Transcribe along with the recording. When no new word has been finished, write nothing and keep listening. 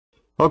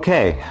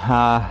Okay,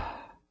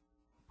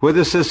 with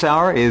us this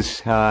hour is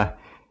Yoichi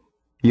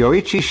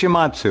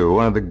Shimatsu,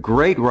 one of the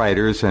great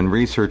writers and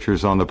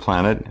researchers on the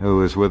planet,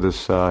 who is with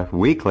us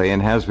weekly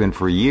and has been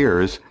for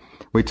years.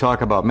 We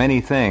talk about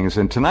many things,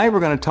 and tonight we're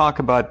going to talk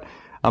about,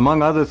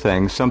 among other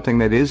things, something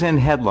that is in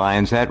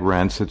headlines at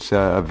Rents. It's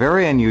a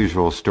very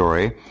unusual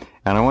story,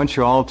 and I want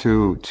you all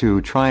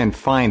to try and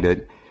find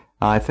it.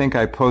 I think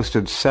I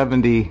posted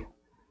 70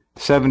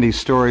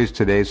 stories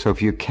today, so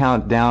if you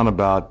count down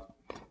about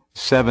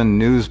 7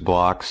 news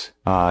blocks,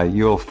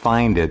 you'll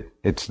find it.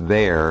 It's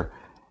there.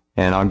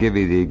 And I'll give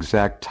you the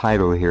exact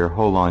title here.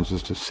 Hold on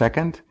just a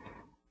second.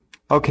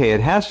 Okay,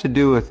 it has to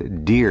do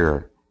with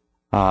deer,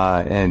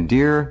 and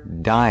deer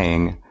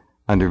dying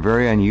under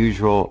very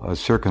unusual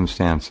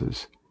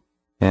circumstances.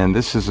 And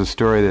this is a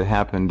story that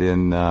happened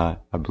in, I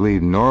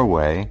believe,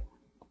 Norway.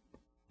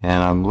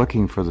 And I'm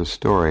looking for the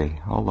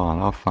story. Hold on,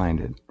 I'll find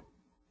it.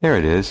 There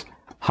it is.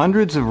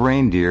 Hundreds of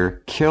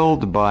reindeer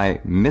killed by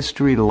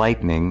mystery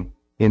lightning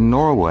in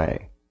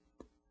Norway.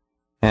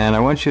 And I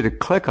want you to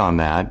click on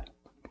that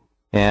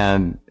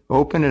and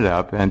open it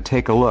up and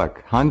take a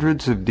look.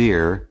 Hundreds of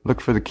deer,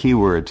 look for the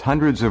keywords,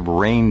 hundreds of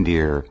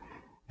reindeer,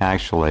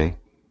 actually.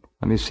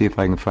 Let me see if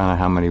I can find out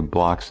how many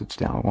blocks it's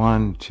down.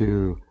 1,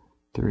 2,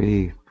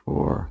 3,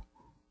 4,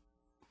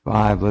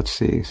 5, let's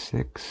see,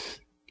 6.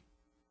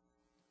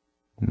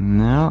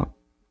 No.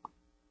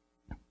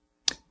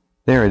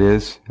 There it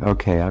is.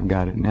 Okay, I've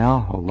got it now.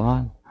 Hold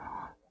on.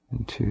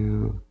 1,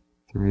 2,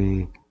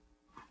 3,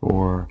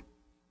 4,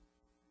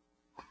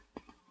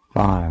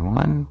 5.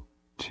 1,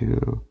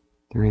 2,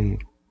 3,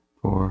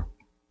 4,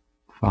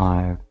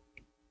 5.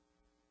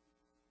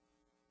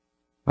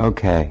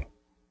 Okay.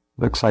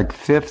 Looks like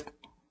fifth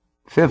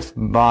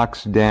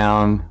box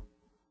down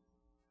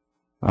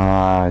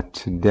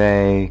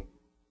today,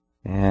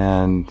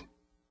 and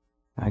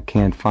I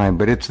can't find,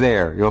 but it's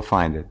there. You'll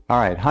find it. All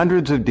right.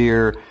 Hundreds of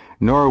deer,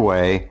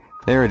 Norway.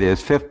 There it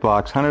is. 5th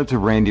box. Hundreds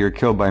of reindeer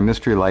killed by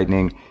mystery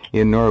lightning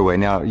in Norway.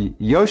 Now,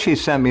 Yoshi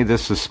sent me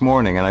this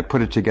morning, and I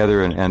put it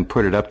together and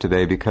put it up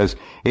today because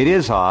it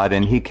is odd,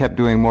 and he kept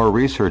doing more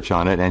research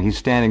on it, and he's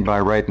standing by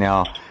right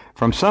now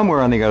from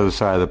somewhere on the other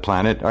side of the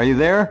planet. Are you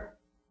there?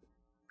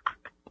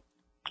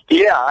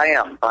 Yeah, I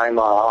am. I'm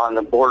on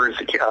the borders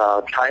of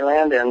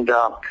Thailand, and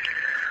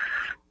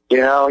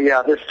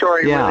this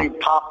story really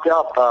popped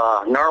up.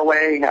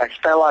 Norway, I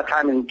spent a lot of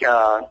time in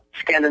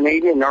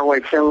Scandinavia,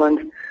 Norway,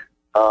 Finland,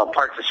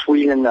 parts of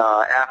Sweden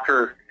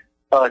after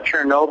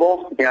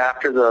Chernobyl.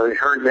 After the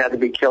herds had to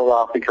be killed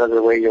off because of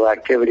the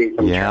radioactivity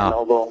from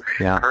Chernobyl.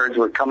 Herds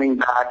were coming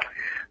back.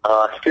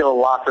 Still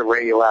lots of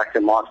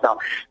radioactive moss now.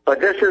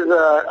 But this is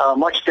a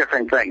much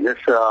different thing. This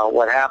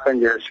what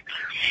happened is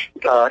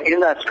in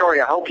that story,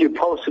 I hope you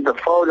posted the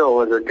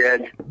photo of the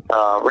dead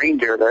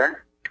reindeer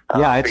there.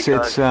 It's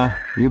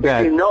you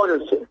bet. If you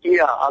notice,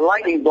 a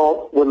lightning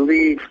bolt would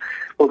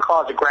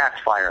cause a grass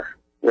fire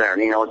there.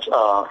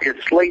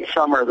 It's late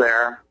summer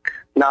there,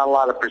 not a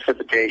lot of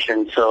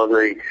precipitation, so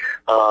the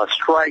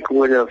strike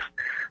would have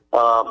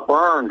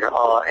burned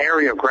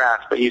area of grass,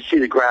 but you see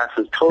the grass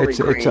is totally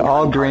green. It's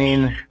all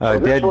green,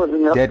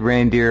 dead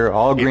reindeer,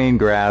 all green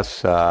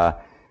grass,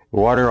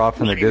 water off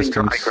in the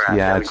distance.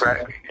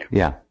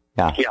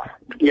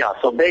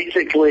 So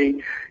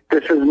basically,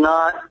 this is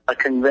not a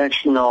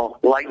conventional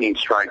lightning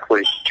strike,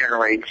 which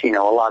generates, a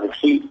lot of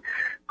heat,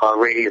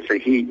 radius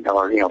of heat,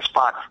 or,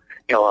 spots,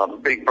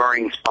 big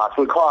burning spots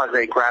would cause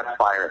a grass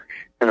fire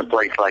in a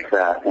place like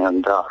that.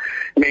 And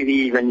maybe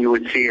even you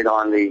would see it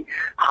on the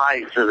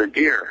hides of the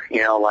deer,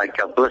 like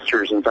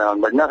blisters and so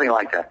on, but nothing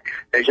like that.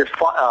 They just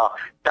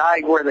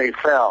died where they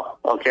fell,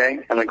 okay?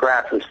 And the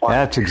grass is fine.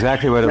 That's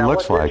exactly what it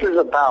looks like. This is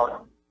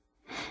about,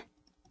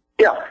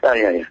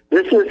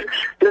 This is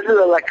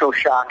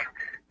electroshock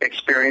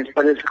experience,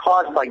 but it's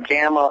caused by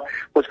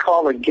what's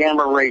called a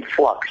gamma ray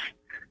flux.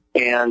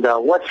 And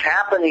what's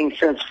happening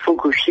since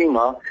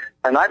Fukushima,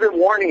 and I've been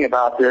warning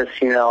about this,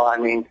 5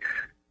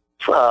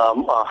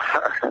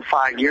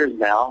 years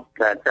now,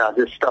 that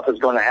this stuff is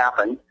going to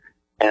happen,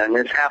 and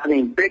it's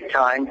happening big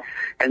time.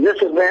 And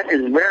this event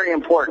is very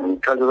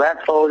important because of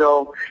that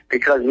photo,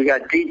 because we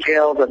got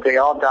details that they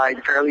all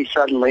died fairly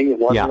suddenly. It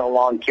wasn't a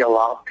long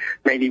kill-off,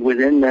 maybe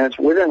within minutes,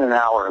 within an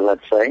hour,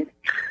 let's say.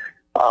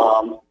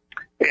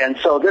 And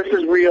so this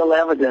is real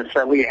evidence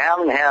that we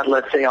haven't had,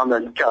 let's say, on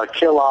the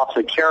kill-offs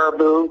of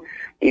caribou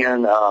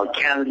in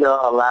Canada,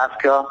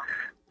 Alaska,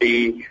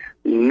 the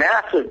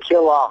massive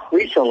kill-off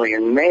recently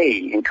in May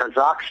in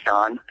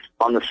Kazakhstan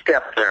on the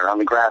steppe there, on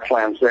the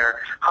grasslands there.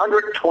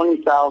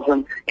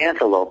 120,000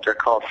 antelope. They're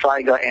called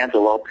saiga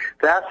antelope.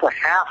 That's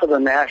half of the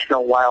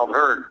national wild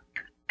herd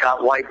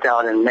got wiped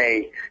out in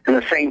May, and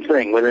the same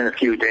thing within a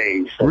few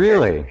days. Okay?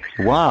 Really?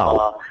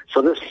 Wow.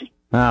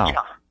 Wow.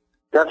 Yeah.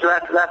 That's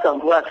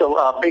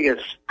the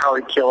biggest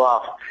probably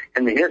kill-off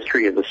in the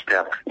history of the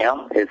steppe.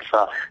 It's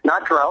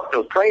not drought. There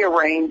was plenty of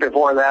rain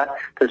before that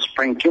this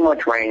spring, too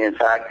much rain, in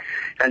fact.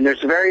 And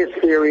there's various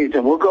theories,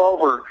 and we'll go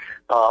over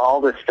all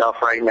this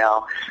stuff right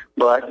now.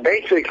 But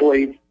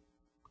basically,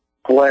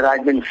 what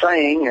I've been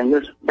saying, and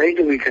this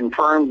basically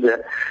confirms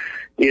it,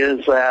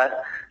 is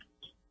that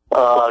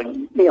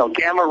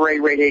gamma ray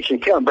radiation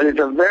killing, but it's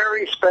a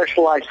very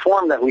specialized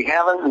form that we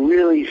haven't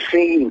really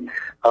seen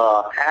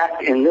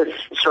act in this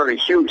sort of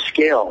huge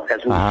scale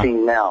as we've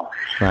seen now.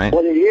 Right.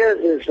 What it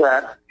is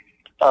that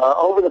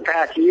over the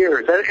past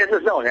years,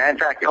 in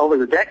fact, over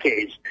the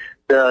decades,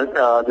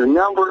 the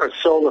number of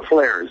solar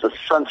flares, the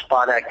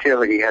sunspot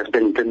activity has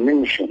been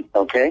diminishing,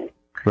 okay?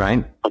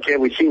 Right. Okay,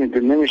 we've seen it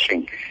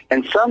diminishing.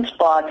 And sun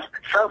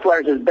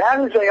flares, as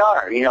bad as they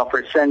are,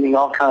 for sending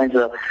all kinds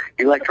of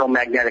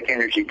electromagnetic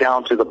energy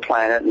down to the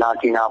planet,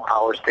 knocking out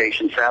power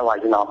stations,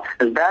 satellites and all,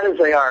 as bad as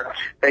they are,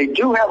 they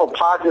do have a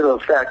positive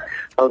effect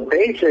of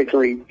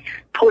basically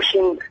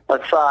pushing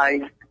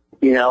aside,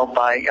 they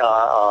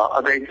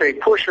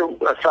push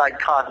aside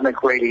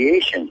cosmic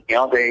radiation.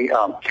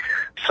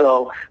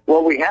 So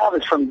what we have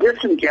is from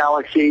distant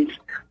galaxies,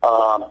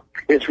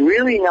 it's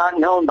really not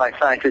known by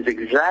scientists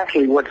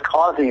exactly what's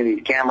causing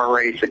these gamma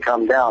rays to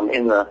come down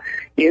in the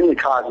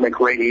cosmic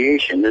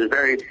radiation. There's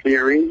various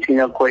theories,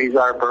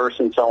 quasar bursts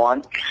and so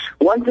on.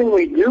 One thing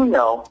we do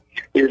know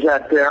is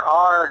that there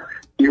are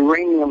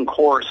uranium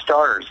core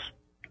stars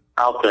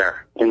out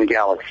there in the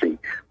galaxy.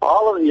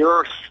 All of the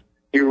Earth's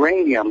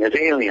uranium is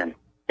alien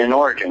in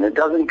origin. It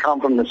doesn't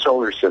come from the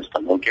solar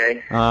system,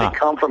 okay? It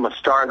comes from a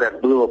star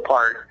that blew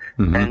apart,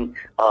 and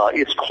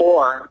its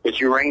core is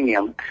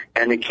uranium,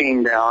 and it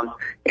came down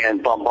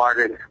and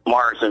bombarded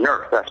Mars and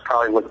Earth. That's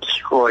probably what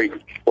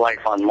destroyed life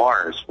on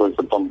Mars, was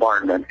the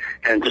bombardment,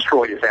 and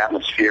destroyed its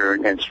atmosphere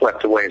and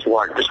swept away its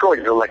water, destroyed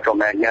its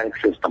electromagnetic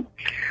system.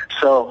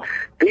 So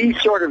these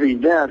sort of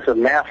events of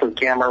massive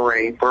gamma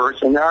ray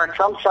bursts, and there are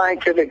some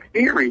scientific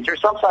theories, or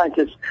some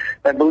scientists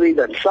that believe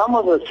that some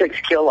of the 6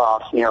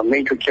 kill-offs,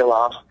 major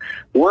kill-offs,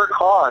 were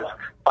caused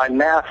by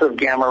massive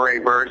gamma ray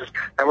bursts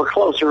that were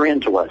closer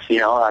into us.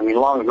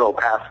 Long ago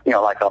past,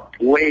 like a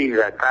wave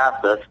that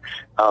passed us.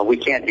 We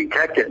can't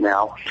detect it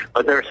now,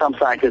 but there are some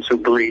scientists who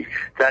believe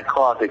that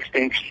caused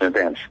extinction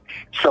events.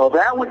 So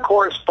that would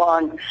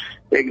correspond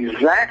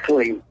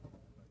exactly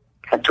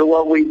to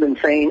what we've been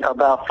saying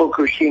about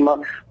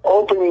Fukushima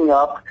opening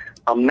up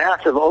a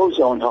massive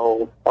ozone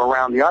hole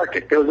around the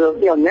Arctic. There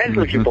was a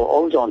negligible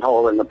ozone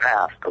hole in the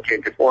past,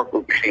 before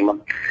Fukushima.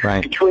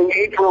 Right. Between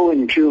April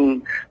and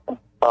June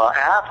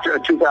after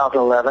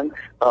 2011,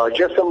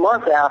 just a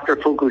month after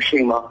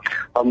Fukushima,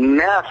 a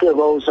massive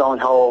ozone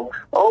hole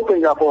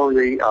opened up over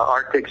the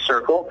Arctic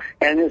Circle,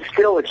 and it's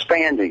still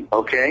expanding,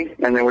 okay?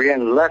 And then we're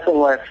getting less and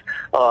less,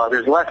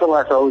 there's less and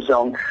less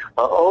ozone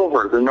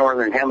over the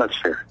northern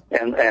hemisphere.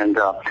 And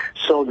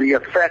so the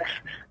effects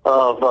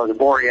of the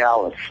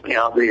borealis,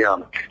 of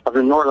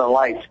the northern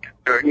lights,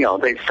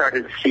 they've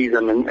started to see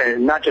them,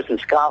 and not just in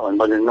Scotland,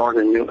 but in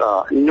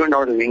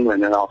northern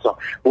England, and also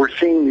we're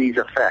seeing these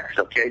effects.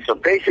 Okay, so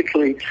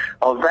basically,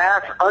 a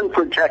vast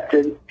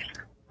unprotected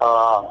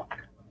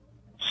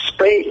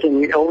space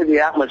over the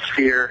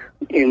atmosphere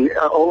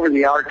over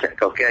the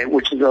Arctic. Okay,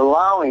 which is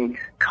allowing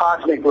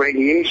cosmic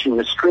radiation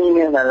to stream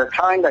in at a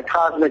time that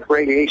cosmic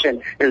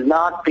radiation is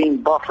not being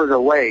buffered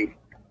away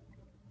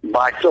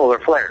by solar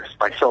flares,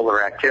 by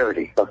solar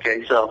activity.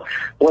 Okay, so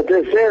what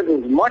this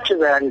is much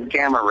of that is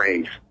gamma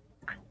rays,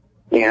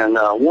 and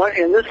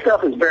this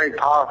stuff is very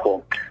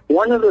powerful.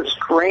 One of the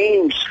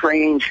strange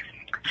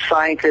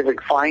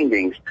scientific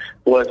findings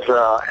was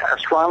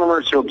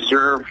astronomers who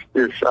observed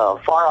this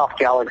far-off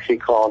galaxy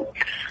called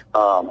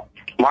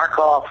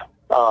Markov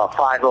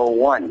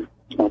 501.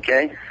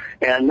 Okay,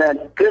 and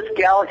that this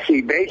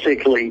galaxy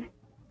basically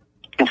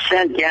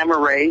sent gamma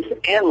rays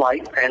and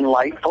light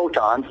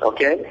photons.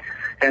 Okay.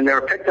 And they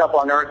were picked up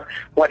on Earth.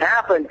 What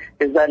happened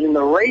is that in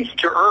the race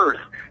to Earth,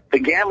 the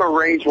gamma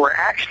rays were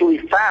actually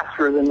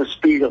faster than the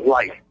speed of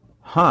light.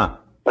 Huh.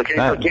 Okay,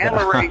 so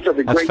gamma rays are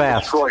the great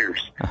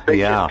destroyers. They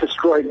just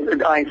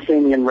destroyed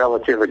Einsteinian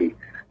relativity.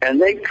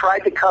 And they tried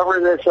to cover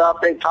this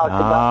up. They talked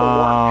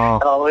about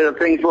the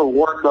things were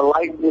warped, the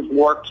light was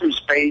warped through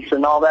space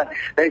and all that.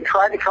 They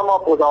tried to come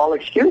up with all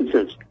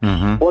excuses.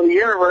 Well, the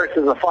universe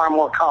is a far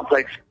more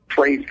complex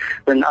place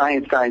than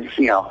Einstein's,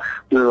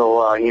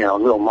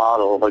 little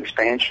model of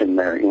expansion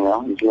there,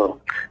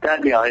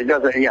 it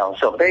doesn't,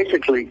 so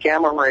basically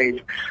gamma rays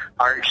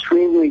are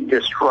extremely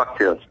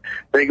destructive.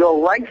 They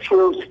go right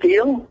through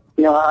steel,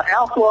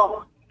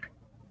 alpha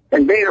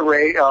and beta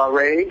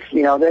rays,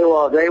 they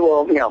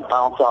will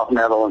bounce off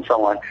metal and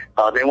so on.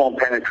 They won't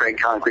penetrate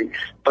concrete,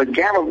 but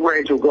gamma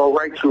rays will go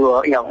right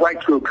through,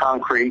 right through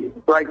concrete,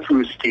 right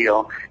through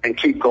steel, and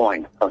keep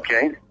going.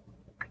 Okay,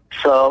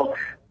 so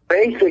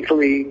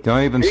basically,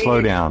 don't even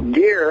slow down.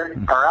 Deer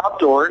are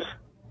outdoors.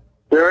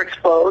 They're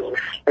exposed.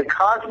 The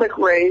cosmic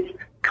rays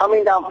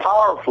coming down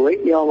powerfully,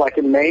 like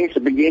in May, it's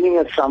the beginning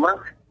of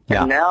summer.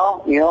 Yeah. And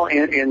now,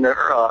 in the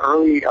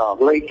early,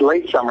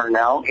 late summer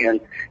now in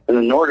the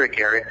Nordic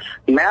area,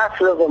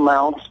 massive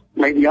amounts,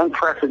 maybe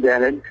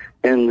unprecedented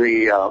in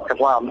the,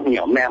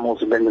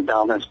 mammals have been the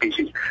dominant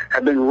species,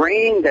 have been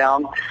raining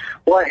down.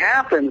 What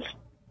happens,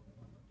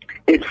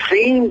 it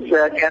seems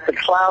that at the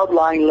cloud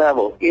line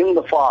level, in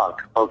the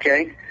fog,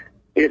 okay,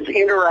 it's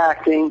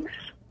interacting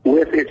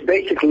it's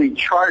basically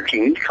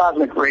charging. These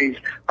cosmic rays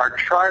are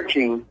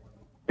charging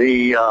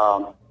the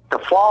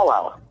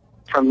fallout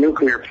from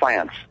nuclear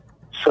plants.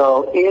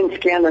 So in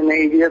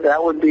Scandinavia,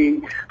 that would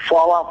be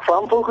fallout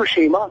from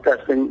Fukushima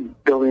that's been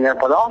building there,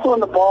 but also in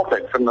the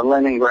Baltic from the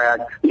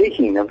Leningrad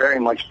leaking, a very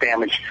much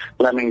damaged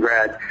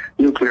Leningrad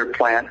nuclear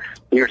plant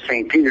near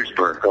St.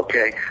 Petersburg,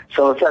 okay?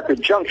 So it's at the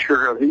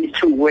juncture of these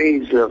two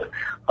waves of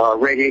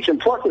radiation,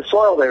 plus the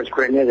soil there is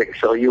granitic,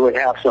 so you would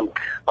have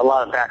a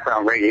lot of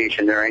background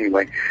radiation there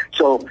anyway.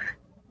 So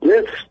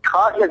this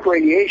cosmic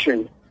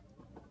radiation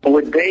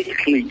would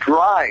basically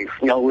drive,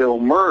 will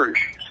merge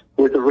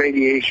with the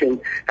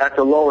radiation at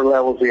the lower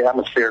levels of the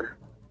atmosphere,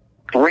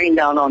 rain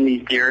down on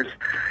these gears.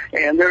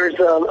 And there's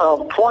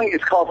a point,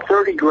 it's called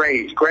 30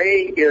 grays.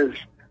 Gray is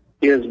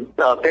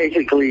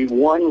basically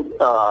one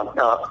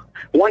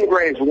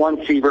gray is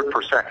 1 sievert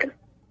per second.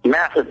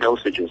 Massive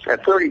dosages.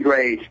 At 30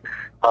 grays,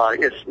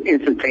 it's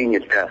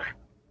instantaneous death.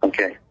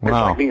 Okay. Wow. It's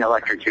like being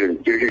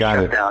electrocuted. You're just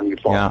shut down, you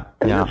fall. Yeah.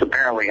 And this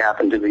apparently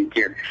happened to these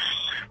deer.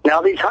 Now,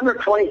 these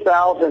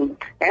 120,000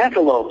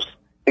 antelopes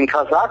in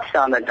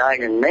Kazakhstan that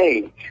died in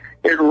May,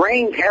 it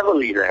rained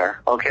heavily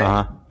there,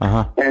 okay?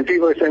 And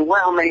people are saying,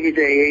 well, maybe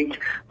they ate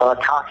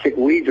toxic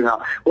weeds and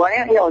all. Well,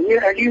 as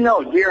you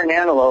know, deer and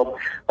antelope,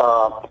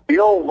 the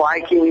old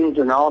Vikings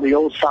and all the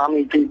old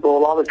Sami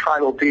people, all the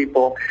tribal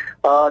people,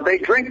 they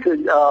drink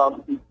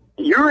the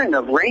urine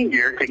of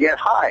reindeer to get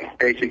high,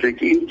 basically,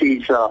 to eat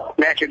these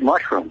magic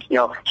mushrooms.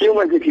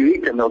 Humans, if you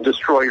eat them, they'll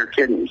destroy your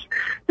kidneys.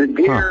 The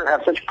deer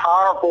have such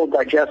powerful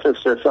digestive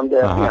systems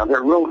that,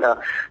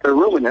 they're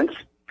ruminants,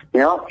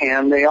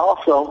 and they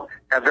also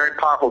have very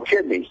powerful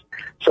kidneys.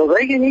 So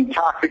they can eat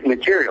toxic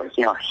materials,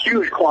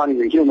 huge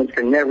quantities that humans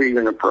can never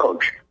even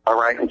approach, all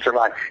right, and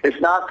survive. It's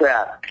not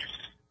that.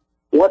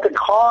 What the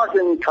cause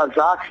in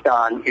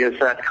Kazakhstan is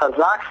that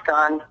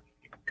Kazakhstan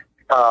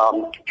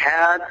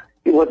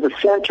it was the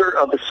center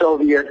of the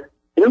Soviet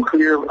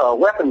nuclear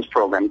weapons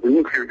program, the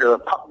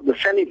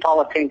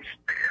Semipalatinsk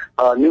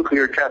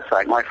nuclear test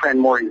site. My friend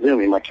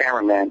Morizumi, my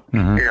cameraman,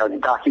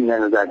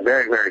 documented that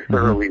very, very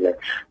thoroughly there.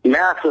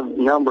 Massive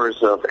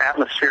numbers of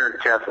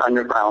atmospheric tests,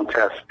 underground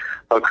tests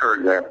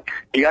occurred there.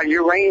 You got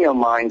uranium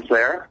mines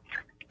there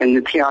in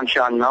the Tian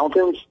Shan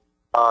Mountains.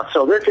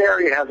 So this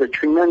area has a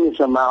tremendous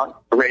amount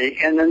of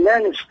radiation. And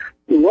then it's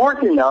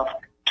north enough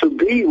to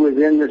be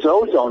within this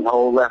ozone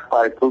hole left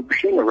by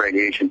Fukushima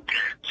radiation.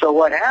 So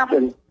what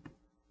happened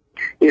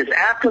is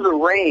after the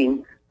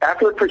rain,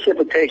 after the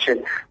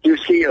precipitation, you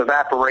see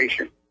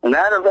evaporation. And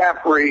that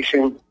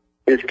evaporation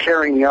is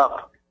carrying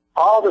up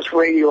all this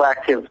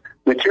radioactive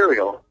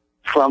material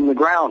from the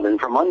ground and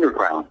from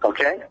underground,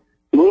 okay?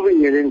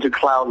 Moving it into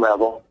cloud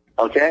level,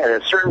 okay?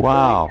 At a certain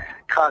point,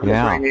 cosmic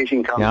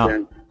radiation comes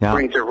in,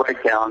 brings it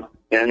right down,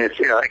 and it's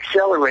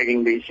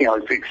accelerating these,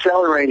 it's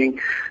accelerating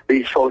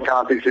these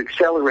photons, it's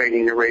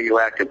accelerating the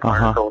radioactive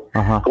particles,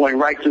 going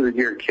right through the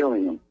deer,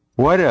 killing them.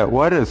 What can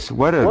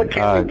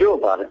we do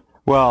about it?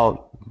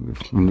 Well,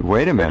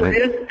 wait a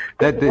minute.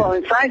 Well,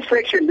 in science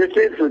fiction, this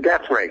is the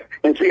death ray.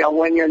 And see,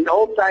 when you're in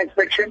old science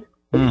fiction,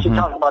 you should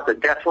talk about the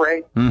death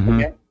ray.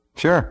 Okay?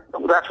 Sure.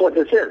 That's what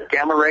this is.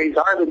 Gamma rays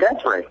are the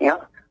death ray.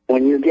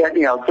 When you get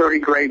 30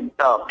 grade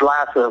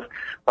blasts of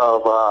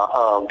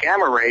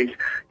gamma rays,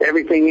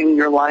 everything in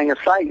your line of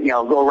sight,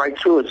 go right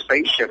through a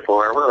spaceship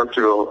or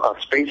through a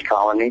space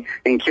colony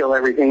and kill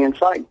everything in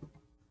sight.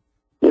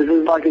 This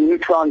is like a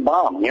neutron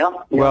bomb.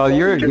 Well,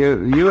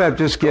 you have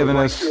just given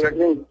us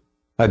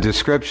a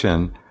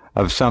description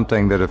of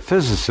something that a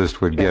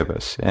physicist would give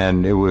us,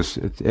 and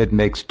it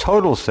makes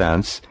total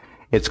sense.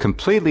 It's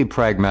completely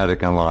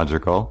pragmatic and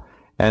logical,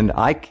 and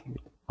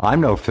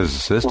I'm no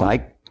physicist.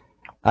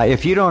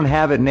 If you don't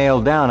have it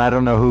nailed down, I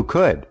don't know who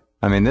could.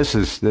 I mean, this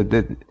is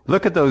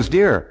look at those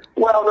deer.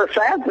 Well, the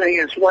sad thing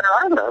is, where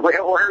are they?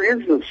 Where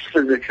is the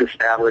physics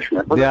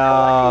establishment?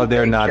 No,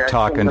 they're not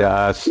talking to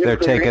us. They're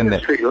taking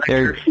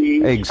they're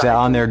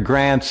on their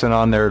grants and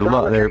on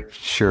their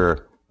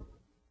sure.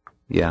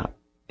 Yeah.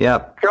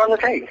 Yep. They're on the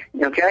take.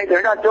 Okay,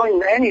 they're not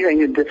doing anything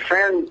to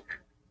defend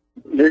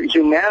the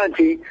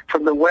humanity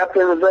from the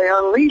weapons they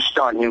unleashed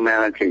on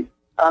humanity.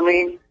 I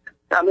mean,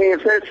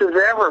 if this is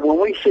ever,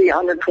 when we see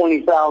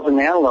 120,000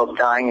 antelope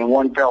dying in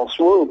one fell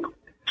swoop,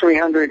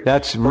 300.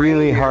 That's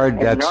really hard.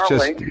 That's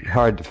Norway, just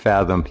hard to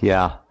fathom.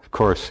 Yeah, of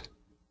course.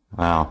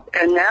 Wow.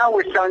 And now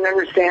we're starting to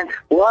understand,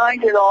 why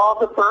did all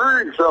the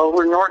birds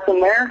over North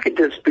America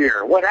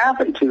disappear? What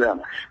happened to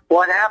them?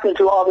 What happened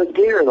to all the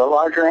deer, the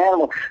larger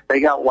animals?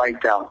 They got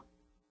wiped out.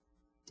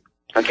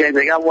 Okay,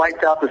 they got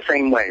wiped out the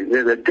same way.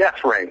 They're the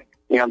death ray.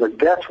 The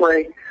death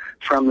ray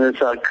from this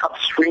cup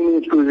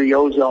streaming through the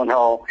ozone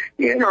hole,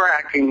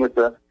 interacting with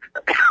the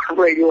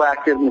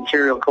radioactive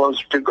material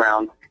closer to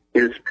ground,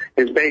 is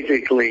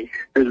basically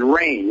this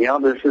rain.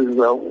 This is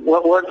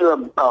what was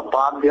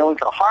Bob Dylan?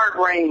 A hard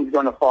rain's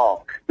going to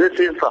fall. This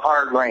is the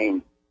hard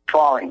rain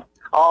falling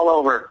all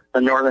over the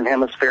northern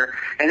hemisphere,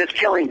 and it's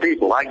killing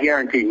people. I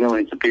guarantee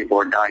millions of people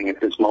are dying at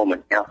this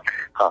moment.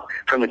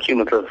 From the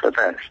cumulative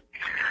effects.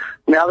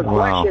 Now the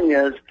question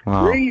is,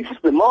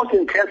 the most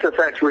intense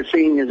effects we're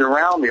seeing is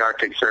around the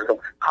Arctic Circle.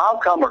 How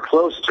come we're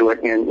close to it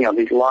in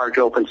these large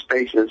open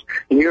spaces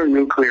near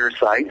nuclear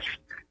sites?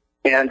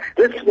 And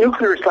this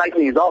nuclear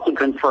siting is also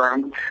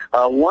confirmed.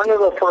 One of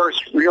the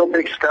first real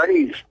big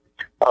studies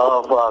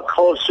of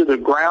close to the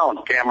ground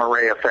gamma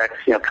ray effects,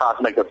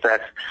 cosmic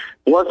effects,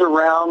 was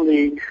around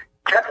the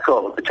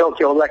TEPCO, the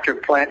Tokyo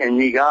Electric Plant in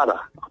Niigata.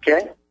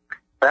 Okay,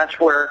 that's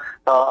where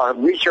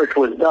research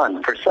was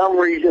done. For some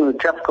reason, the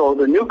TEPCO,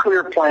 the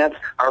nuclear plants,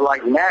 are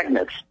like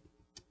magnets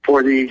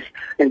for these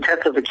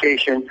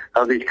intensification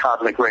of these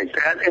cosmic rays.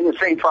 And in the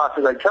same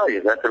process, I tell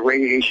you that the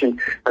radiation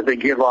that they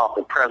give off,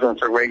 the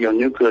presence of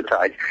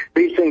radionuclides,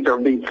 these things are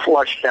being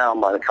flushed down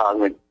by the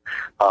cosmic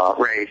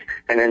rays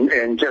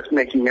and just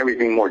making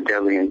everything more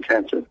deadly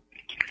intensive.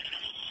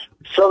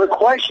 So the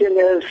question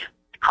is,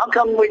 how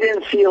come we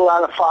didn't see a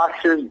lot of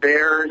foxes,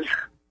 bears,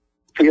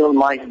 field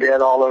mice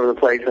dead all over the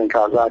place in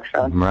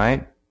Kazakhstan?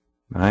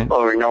 Right.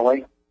 Over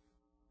Norway?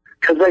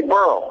 Because they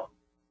burrow.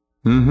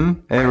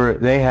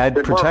 Mm-hmm. They had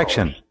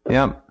protection.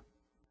 Yep.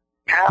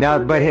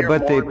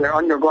 They're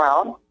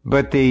underground.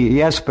 But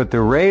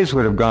the rays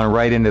would have gone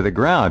right into the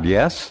ground,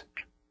 yes,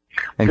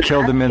 and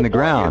killed them in the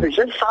ground. If it's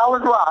just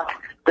solid rock,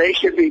 they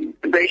should be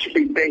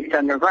baked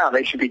underground.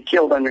 They should be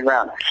killed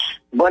underground.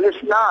 But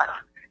it's not.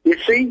 You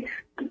see,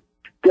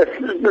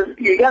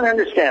 you got to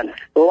understand,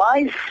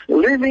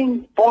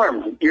 living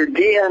forms, your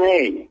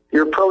DNA,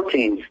 your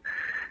proteins,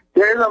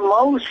 they're the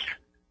most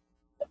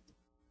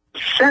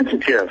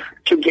sensitive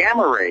to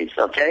gamma rays,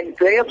 okay?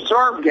 They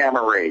absorb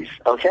gamma rays,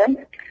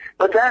 okay?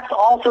 But that's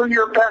also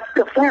your best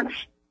defense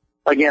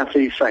against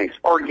these things.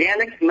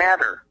 Organic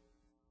matter.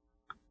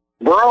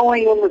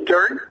 Burrowing in the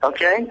dirt,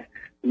 okay?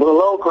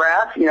 Below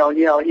grass, you know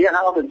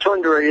how the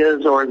tundra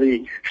is or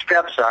the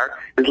steppes are,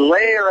 is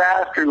layer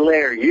after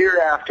layer,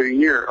 year after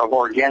year of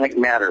organic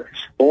matter.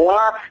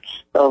 Lots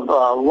of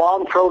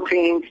long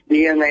proteins,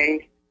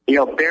 DNA,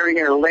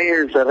 barrier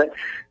layers of it.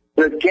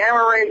 The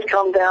gamma rays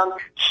come down,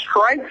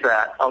 strike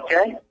that,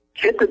 okay?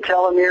 Hit the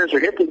telomeres or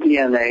hit the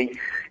DNA,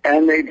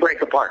 and they break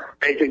apart.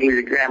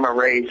 Basically, the gamma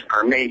rays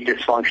are made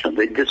dysfunctional.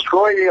 They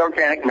destroy the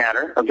organic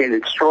matter, okay? They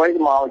destroy the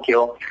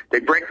molecule.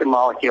 They break the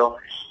molecule,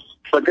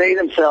 but they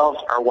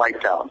themselves are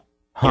wiped out.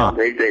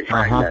 They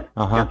fragment,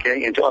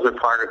 okay, into other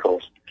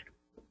particles.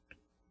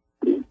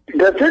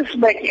 Does this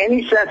make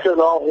any sense at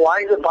all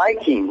why the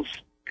Vikings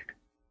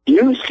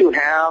used to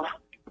have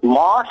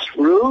moss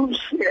roofs?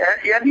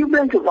 Have you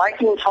been to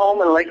Vikings'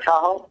 home in Lake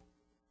Tahoe?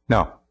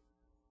 No.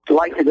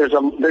 Like there's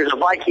a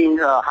Viking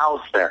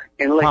house there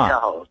in Lake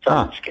Tahoe.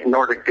 Some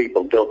Nordic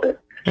people built it.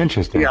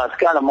 Interesting. Yeah, it's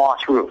got a moss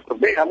roof.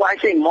 When I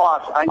say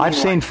moss, I've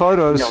seen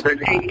photos.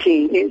 There's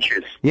 18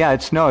 inches. Yeah,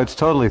 it's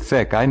totally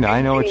thick. I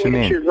know what you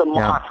mean. 18 inches of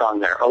moss on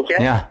there. Okay.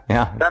 Yeah.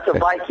 That's a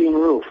Viking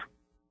roof.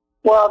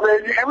 Well,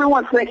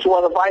 everyone thinks,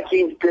 the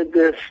Vikings did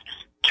this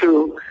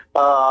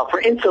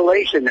for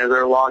insulation of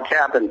their log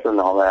cabins and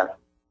all that.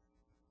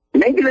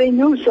 Maybe they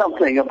knew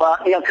something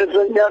about, because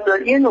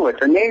the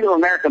Inuit, the Native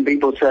American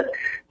people said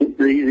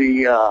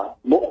the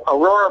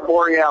Aurora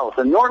Borealis,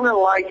 the Northern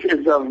Lights,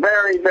 is a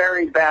very,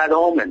 very bad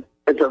omen.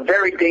 It's a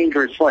very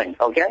dangerous thing,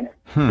 okay?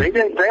 They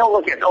don't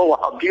look at,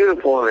 how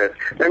beautiful it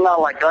is. They're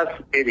not like us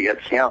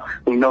idiots,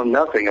 who know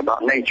nothing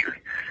about nature.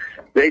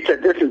 They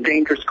said, this is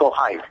dangerous, go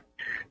hide.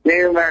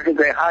 Native Americans,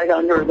 they hide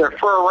under their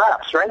fur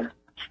wraps, right?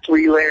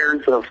 3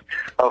 layers of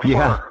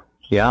fur.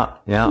 Yeah.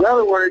 In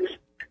other words,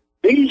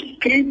 these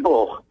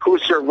people who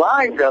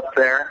survived up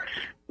there,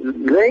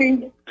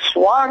 they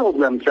swaddled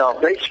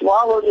themselves. They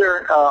swallowed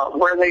their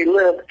where they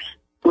lived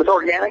with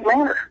organic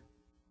matter.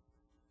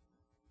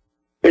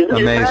 Amazing.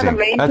 Is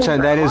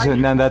that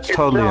amazing? That's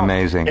totally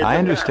amazing. I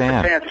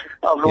understand.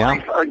 Of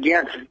life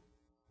against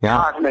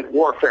cosmic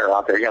warfare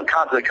out there.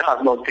 The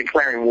cosmos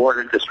declaring war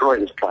to destroy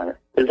this planet.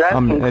 Is that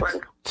incredible? It's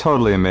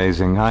totally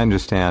amazing. I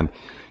understand.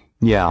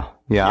 Yeah.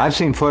 I've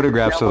seen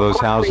photographs of those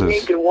houses. We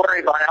need to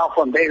worry about alpha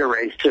and beta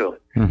rays too.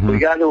 We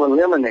got to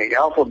eliminate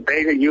alpha,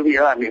 beta,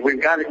 UV. I mean, we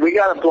got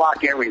to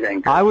block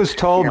everything. I was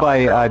told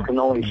by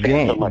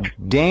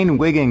Dane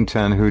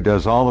Wigington, who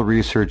does all the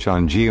research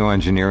on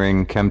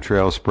geoengineering,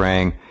 chemtrail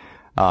spraying,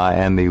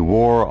 and the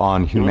war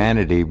on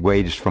humanity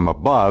waged from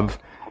above,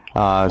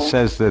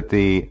 says that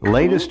the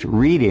latest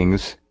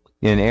readings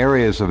in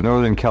areas of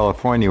Northern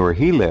California where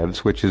he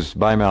lives, which is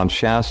by Mount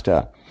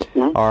Shasta,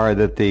 are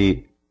that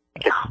the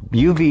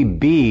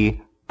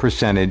UVB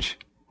percentage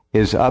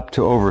is up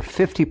to over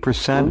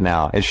 50%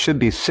 now. It should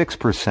be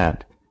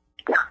 6%.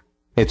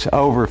 It's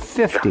over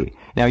 50.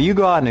 Now, you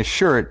go out in a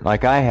shirt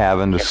like I have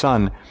in the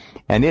sun,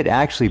 and it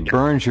actually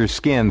burns your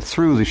skin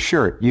through the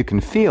shirt. You can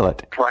feel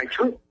it. Right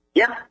through.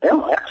 Yeah,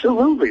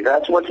 absolutely.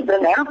 That's what's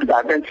been happening.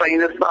 I've been saying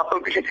this about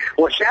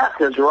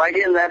Shasta's right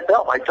in that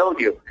belt. I told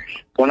you.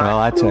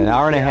 That's an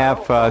hour and a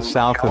half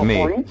south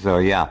California. Of me. So,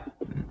 yeah.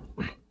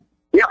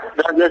 Yeah,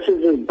 this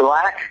is this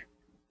black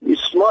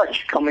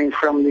smudge coming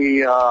from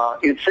the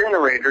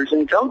incinerators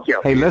in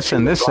Tokyo. Hey,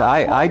 listen,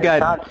 I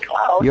got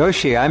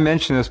Yoshi. I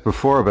mentioned this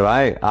before, but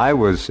I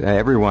was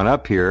everyone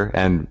up here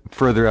and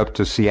further up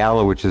to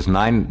Seattle, which is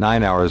nine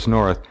hours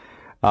north.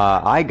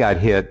 I got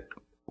hit.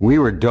 We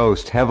were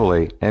dosed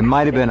heavily. It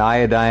might have been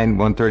iodine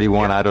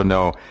 131, I don't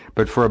know.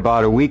 But for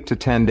about a week to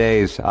 10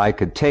 days, I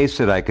could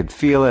taste it, I could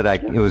feel it.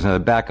 It was in the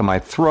back of my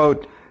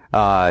throat.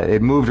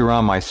 It moved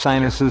around my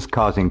sinuses,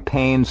 causing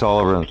pains all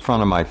over the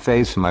front of my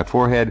face and my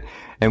forehead.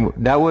 And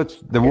that was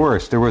the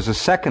worst. There was a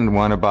second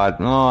one about,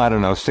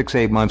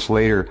 6-8 months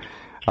later,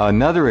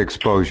 another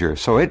exposure.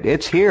 So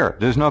it's here.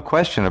 There's no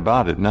question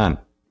about it, none.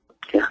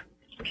 Yeah.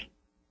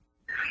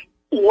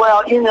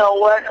 Well, you know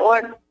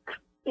what?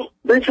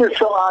 This is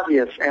so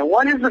obvious. And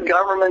what is the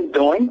government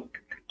doing?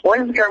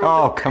 What is the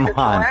government doing? Come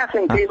on. It's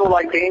harassing people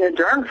like Dana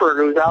Durnford,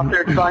 who's out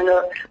there trying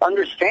to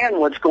understand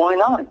what's going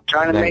on,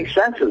 trying to make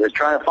sense of it,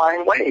 trying to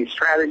find ways,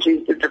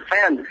 strategies to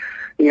defend,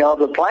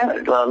 the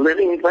planet,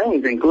 living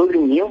things,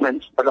 including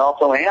humans, but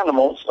also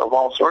animals of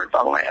all sorts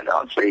on land,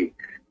 on sea.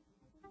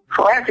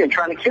 Harassing,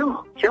 trying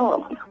to kill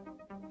them.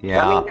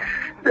 Yeah.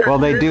 Well,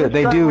 they do.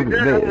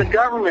 The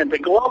government, the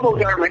global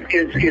government,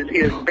 is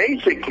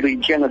basically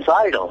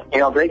genocidal.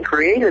 They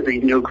created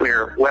these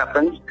nuclear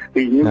weapons,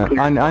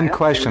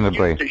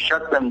 unquestionably to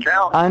shut them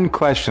down.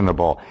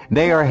 Unquestionable.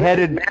 They are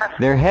headed.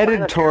 They're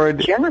headed toward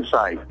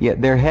genocide. Yeah,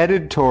 they're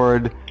headed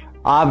toward.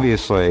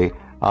 Obviously,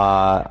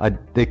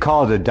 they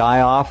call it a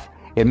die-off.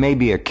 It may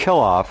be a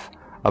kill-off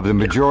of the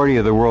majority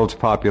of the world's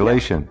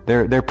population.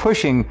 They're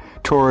pushing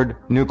toward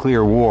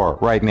nuclear war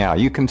right now.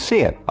 You can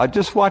see it.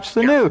 Just watch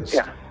the news.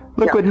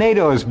 Look what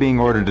NATO is being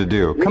ordered to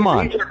do. Come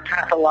on. These are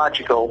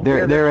pathological.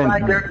 They're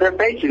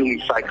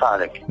basically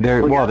psychotic.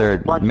 They're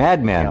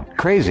madmen,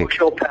 crazy.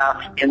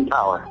 Sociopaths in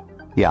power.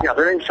 Yeah,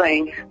 they're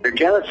insane. They're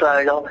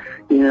genocidal.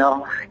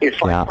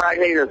 It's like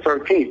Friday the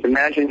 13th.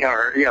 Imagine,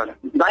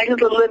 Night of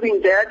the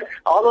Living Dead.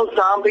 All those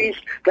zombies.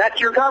 That's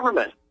your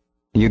government.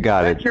 You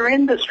got it. That's your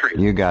industry.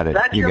 You got it.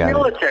 That's your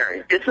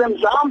military. It's them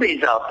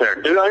zombies out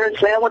there. Do you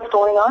understand what's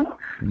going on?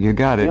 You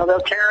got it. They'll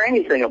tear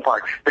anything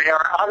apart. They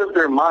are out of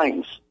their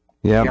minds.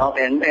 Yeah.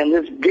 And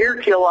this deer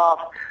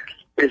kill-off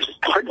is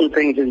putting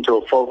things into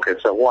a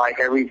focus of why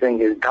everything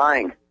is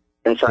dying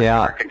inside the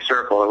Arctic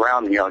Circle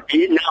around, now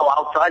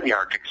outside the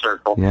Arctic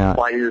Circle,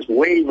 why this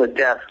wave of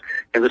death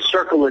and the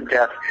circle of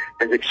death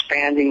is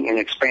expanding and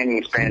expanding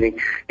and expanding.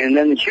 And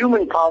then the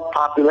human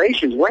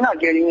populations, we're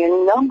not getting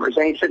any numbers,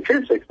 any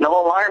statistics,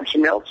 no alarms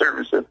from health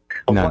services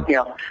of how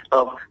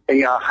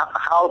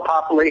the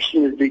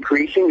population is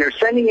decreasing. They're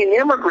sending in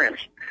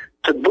immigrants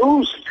to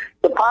boost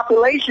the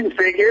population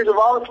figures of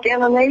all the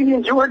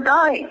Scandinavians who are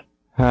dying.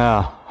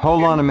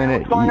 Hold on a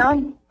minute. What's going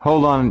on?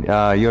 Hold on,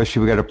 Yoshi.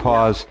 We got to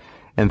pause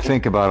and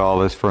think about all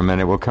this for a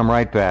minute. We'll come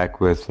right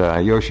back with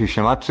Yoshi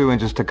Shimatsu in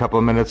just a couple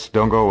of minutes.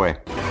 Don't go away.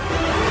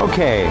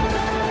 Okay.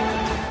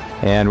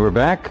 And we're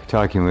back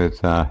talking with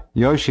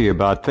Yoshi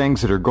about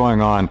things that are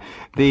going on.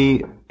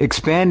 The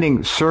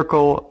expanding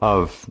circle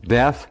of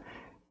death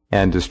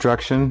and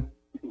destruction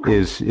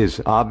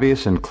is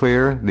obvious and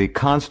clear. The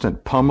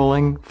constant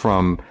pummeling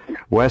from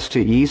west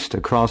to east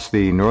across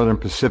the northern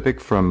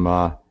Pacific from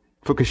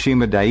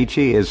Fukushima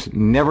Daiichi is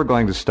never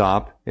going to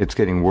stop. It's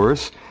getting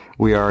worse.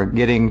 We are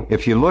getting,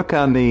 if you look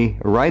on the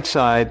right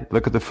side,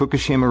 look at the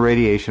Fukushima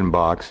radiation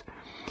box,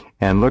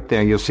 and look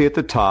there, you'll see at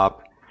the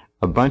top,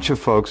 a bunch of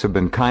folks have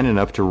been kind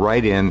enough to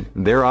write in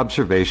their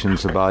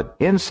observations about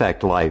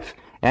insect life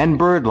and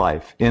bird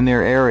life in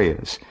their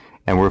areas.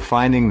 And we're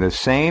finding the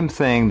same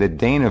thing that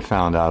Dana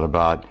found out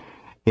about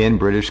in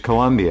British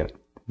Columbia.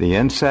 The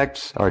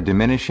insects are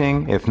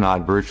diminishing, if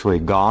not virtually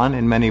gone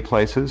in many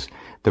places.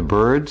 The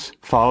birds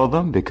follow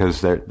them because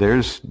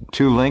there's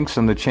two links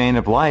in the chain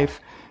of life.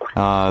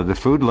 The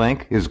food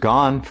link is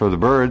gone for the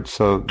birds,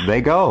 so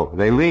they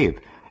leave.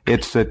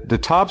 It's the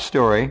top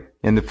story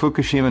in the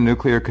Fukushima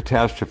nuclear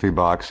catastrophe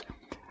box.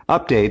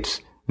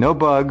 Updates, no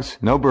bugs,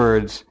 no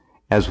birds.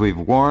 As we've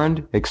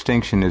warned,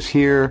 extinction is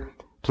here.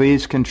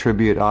 Please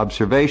contribute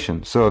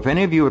observations. So if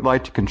any of you would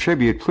like to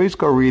contribute, please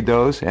go read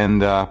those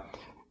and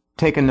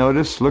take a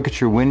notice. Look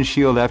at your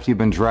windshield after you've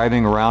been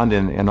driving around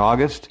in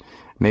August.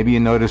 Maybe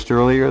you noticed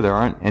earlier there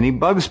aren't any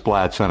bug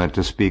splats on it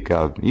to speak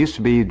of. It used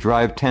to be you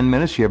drive 10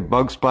 minutes, you have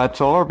bug splats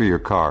all over your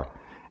car.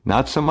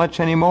 Not so much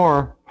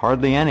anymore,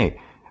 hardly any.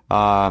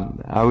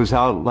 I was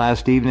out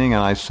last evening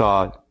and I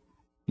saw,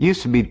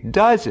 used to be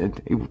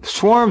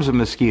swarms of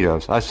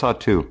mosquitoes. I saw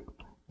 2.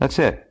 That's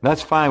it.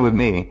 That's fine with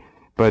me.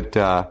 But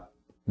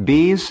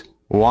bees,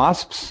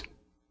 wasps,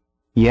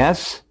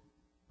 yes,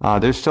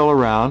 they're still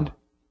around.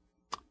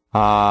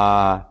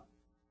 No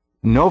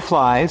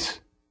flies.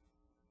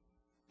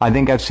 I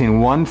think I've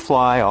seen 1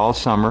 fly all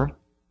summer.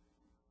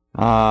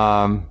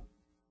 No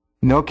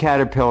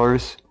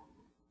caterpillars.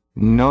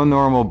 No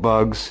normal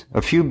bugs.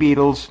 A few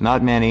beetles,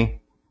 not many.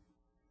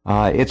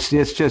 It's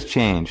just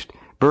changed.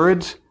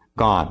 Birds,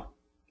 gone.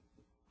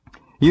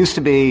 Used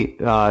to be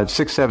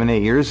 6, 7,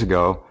 8 years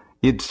ago,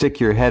 you'd stick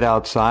your head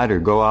outside or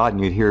go out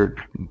and you'd hear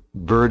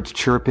birds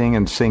chirping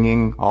and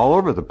singing all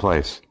over the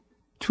place.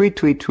 Tweet,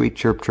 tweet, tweet,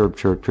 chirp, chirp,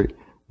 chirp, tweet.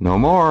 No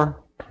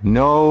more.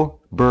 No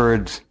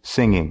birds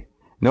singing.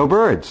 No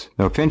birds.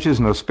 No finches,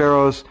 no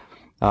sparrows.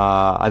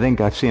 I think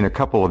I've seen a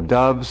couple of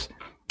doves.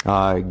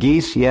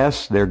 Geese,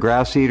 yes, they're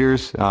grass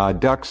eaters.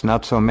 Ducks,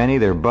 not so many.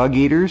 They're bug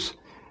eaters.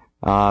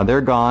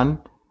 They're gone.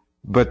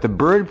 But the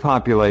bird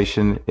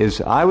population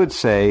is, I would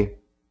say,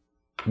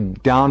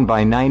 down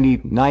by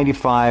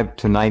 95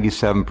 to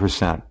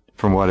 97%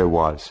 from what it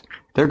was.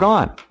 They're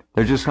gone.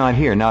 They're just not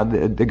here. Now,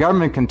 the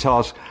government can tell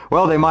us,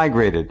 well, they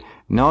migrated.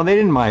 No, they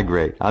didn't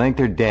migrate. I think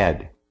they're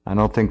dead. I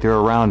don't think they're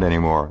around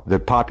anymore. The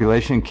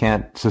population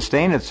can't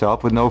sustain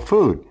itself with no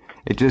food.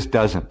 It just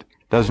doesn't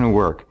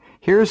work.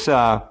 Here's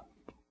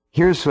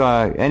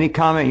any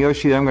comment,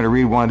 Yoshi? I'm going to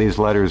read one of these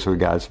letters we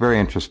got. It's very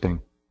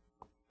interesting.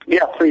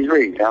 Yeah, please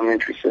read. I'm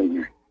interested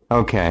in it.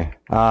 Okay.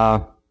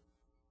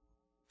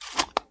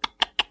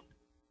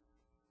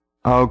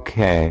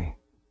 Okay.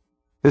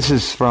 This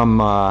is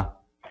from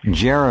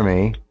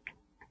Jeremy,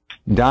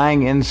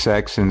 Dying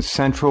Insects in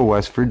Central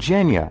West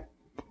Virginia.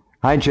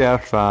 Hi,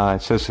 Jeff.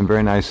 It says some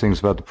very nice things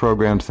about the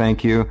program.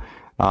 Thank you.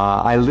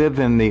 I live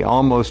in the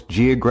almost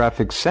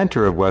geographic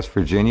center of West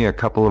Virginia, a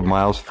couple of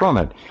miles from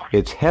it.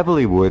 It's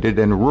heavily wooded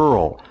and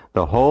rural.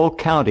 The whole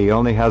county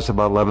only has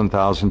about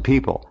 11,000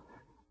 people.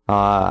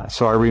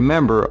 So I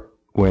remember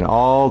when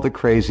all the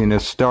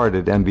craziness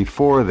started, and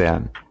before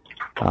then,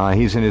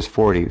 he's in his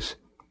 40s.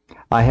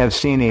 I have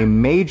seen a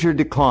major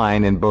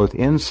decline in both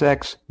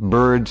insects,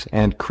 birds,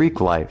 and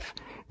creek life.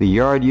 The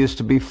yard used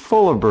to be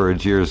full of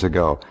birds years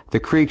ago.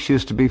 The creeks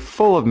used to be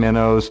full of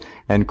minnows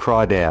and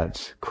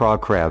crawdads, craw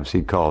crabs,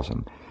 he calls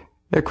them.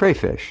 They're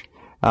crayfish.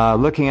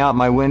 Looking out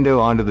my window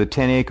onto the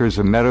 10 acres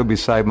of meadow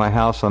beside my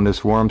house on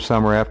this warm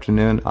summer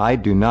afternoon, I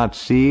do not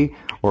see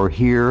or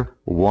hear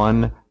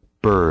one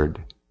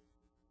bird.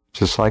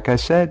 Just like I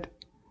said,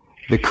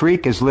 the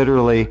creek is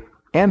literally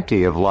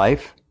empty of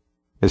life,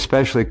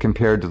 especially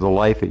compared to the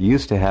life it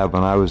used to have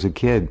when I was a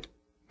kid.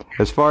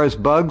 As far as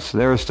bugs,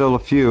 there are still a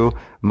few,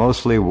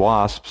 mostly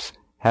wasps.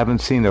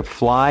 Haven't seen a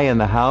fly in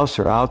the house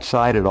or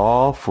outside at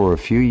all for a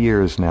few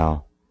years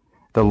now.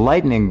 The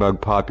lightning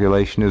bug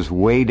population is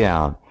way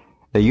down.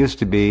 They used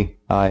to be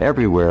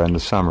everywhere in the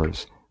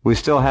summers. We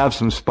still have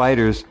some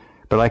spiders,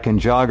 but I can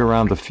jog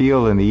around the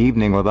field in the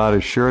evening without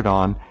a shirt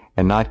on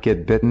and not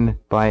get bitten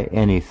by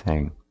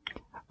anything.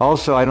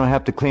 Also, I don't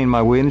have to clean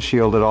my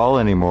windshield at all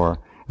anymore,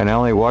 and I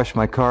only wash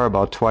my car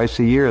about twice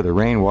a year. The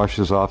rain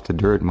washes off the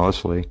dirt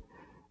mostly.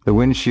 The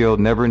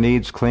windshield never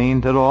needs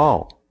cleaned at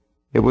all.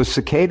 It was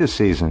cicada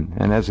season,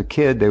 and as a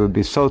kid, they would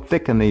be so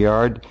thick in the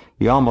yard,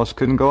 you almost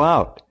couldn't go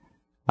out.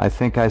 I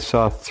think I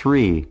saw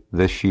 3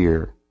 this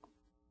year.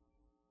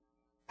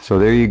 So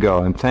there you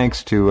go, and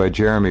thanks to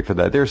Jeremy for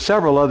that. There are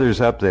several others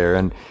up there,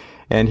 and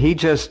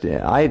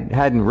I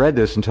hadn't read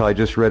this until I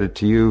just read it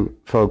to you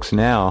folks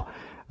now.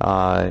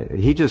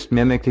 He just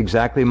mimicked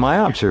exactly my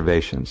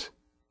observations.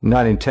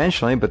 Not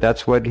intentionally, but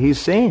that's what he's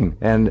seeing.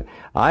 And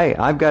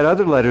I've got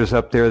other letters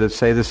up there that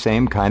say the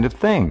same kind of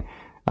thing.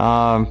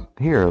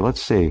 Here,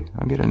 let's see.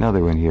 I'll get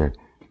another one here.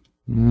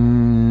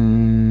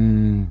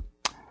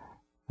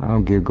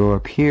 I'll go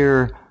up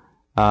here.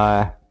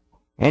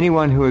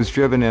 Anyone who has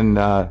driven in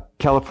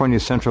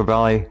California's Central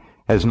Valley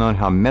has known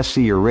how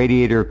messy your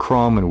radiator,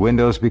 chrome, and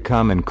windows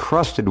become,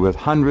 encrusted with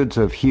hundreds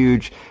of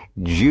huge,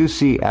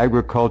 juicy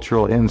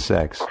agricultural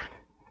insects.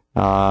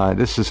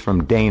 This is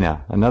from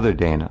Dana, another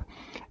Dana.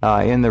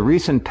 In the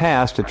recent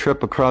past, a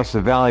trip across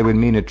the valley would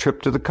mean a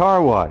trip to the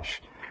car wash.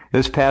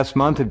 This past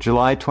month of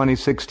July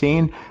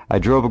 2016, I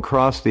drove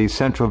across the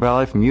Central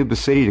Valley from Yuba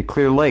City to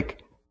Clear Lake.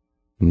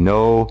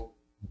 No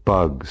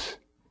bugs.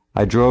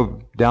 I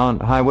drove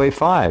down Highway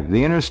 5,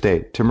 the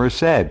interstate, to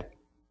Merced.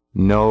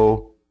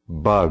 No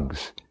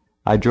bugs.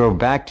 I drove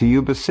back to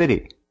Yuba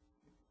City.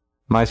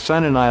 My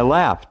son and I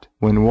laughed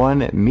when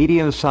one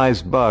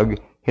medium-sized bug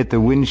hit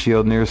the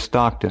windshield near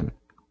Stockton.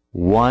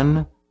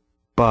 One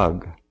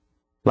bug.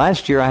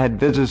 Last year I had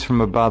visits from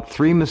about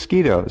 3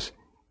 mosquitoes.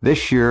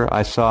 This year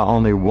I saw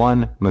only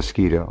 1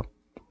 mosquito.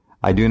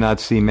 I do not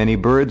see many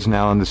birds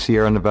now in the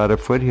Sierra Nevada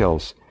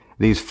foothills.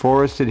 These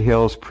forested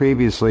hills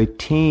previously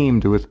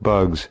teemed with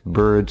bugs,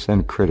 birds,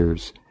 and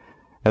critters.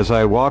 As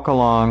I walk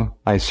along,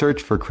 I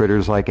search for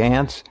critters like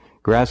ants,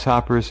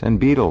 grasshoppers, and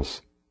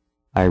beetles.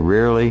 I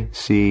rarely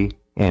see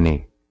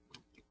any.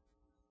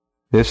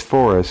 This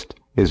forest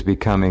is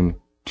becoming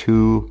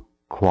too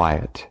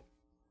quiet.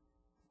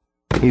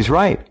 He's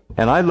right.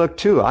 And I look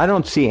too. I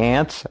don't see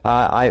ants.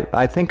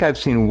 I think I've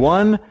seen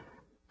 1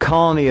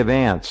 colony of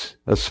ants,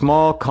 a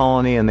small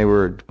colony, and they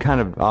were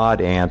kind of odd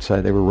ants.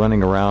 They were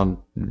running around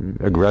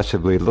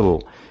aggressively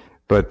little.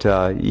 But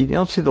you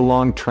don't see the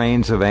long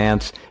trains of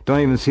ants. Don't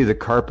even see the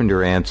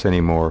carpenter ants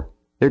anymore.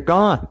 They're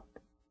gone.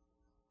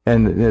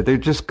 And they're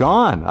just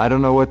gone. I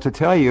don't know what to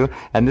tell you.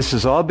 And this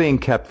is all being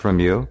kept from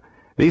you.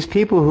 These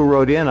people who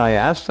wrote in, I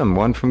asked them,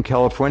 one from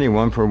California,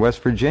 one from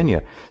West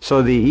Virginia.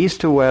 So the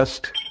east to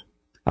west,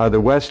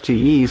 the west to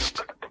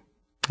east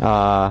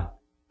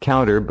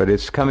counter, but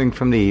it's coming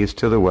from the east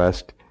to the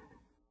west,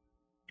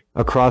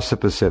 across the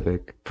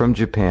Pacific, from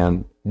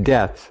Japan.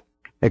 Death,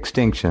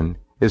 extinction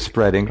is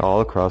spreading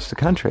all across the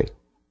country.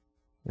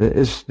 It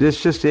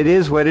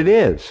is what it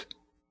is.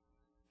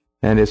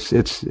 And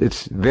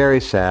it's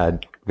very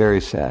sad,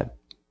 very sad.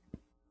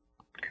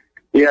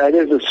 Yeah, it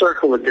is a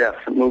circle of death,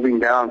 moving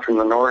down from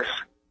the north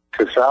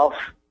to south,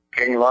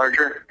 getting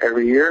larger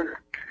every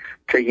year,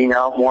 taking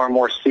out more and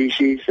more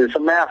species. It's a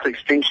mass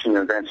extinction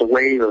event. It's a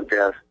wave of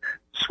death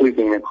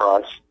sweeping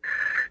across.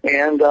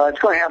 And it's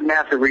going to have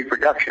massive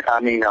repercussions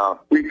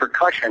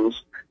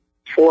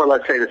for,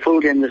 let's say, the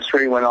food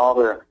industry when all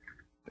the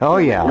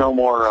no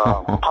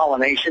more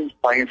pollination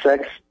by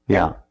insects.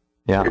 Yeah.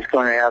 It's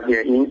going to have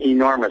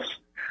enormous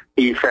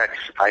effects,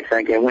 I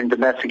think. And when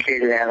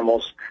domesticated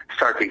animals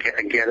start to get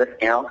it,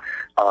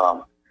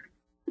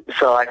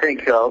 so I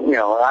think,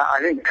 I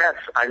think pets.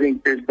 I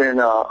think there's been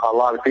a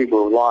lot of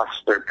people who've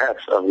lost their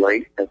pets of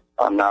late. If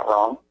I'm not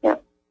wrong. Yeah.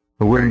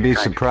 I wouldn't be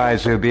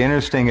surprised. It would be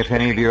interesting if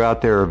any of you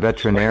out there are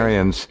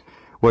veterinarians,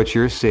 what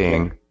you're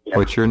seeing,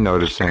 what you're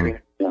noticing.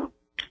 Yeah.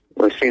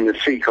 We're seeing the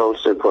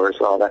seacoast, of course,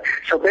 all that.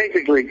 So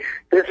basically,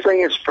 this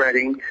thing is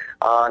spreading.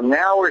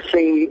 Now we're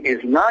seeing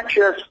is not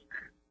just,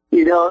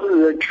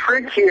 the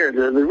trick here,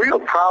 the real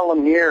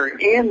problem here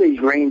in these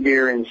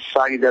reindeer and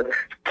side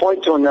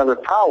point to another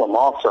problem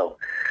also.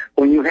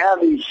 When you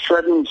have these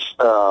sudden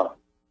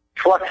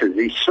fluxes,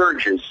 these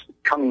surges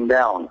coming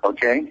down,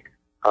 okay?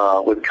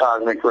 With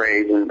cosmic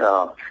rays and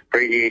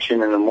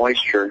radiation and the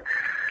moisture,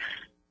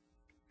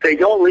 they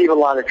don't leave a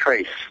lot of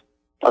trace,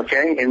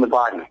 okay, in the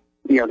body.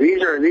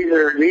 These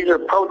are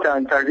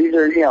protons, these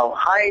are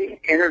high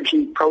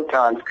energy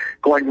protons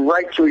going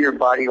right through your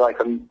body like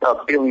a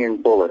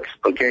billion bullets,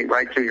 okay,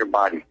 right through your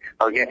body,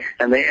 okay,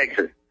 and they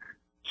exit.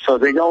 So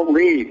they don't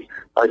leave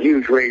a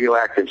huge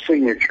radioactive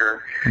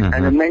signature. Mm-hmm.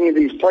 And in many of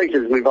these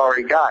places we've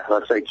already got,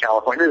 let's say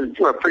California,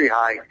 there's a pretty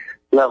high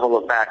level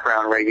of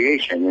background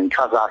radiation. In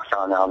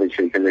Kazakhstan,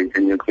 obviously, because they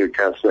did nuclear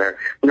tests there.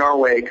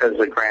 Norway, because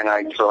of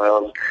granite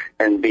soils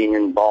and being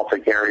in the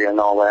Baltic area and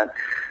all that.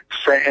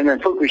 So, and then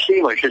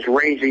Fukushima is just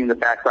raising the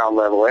background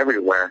level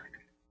everywhere.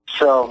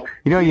 So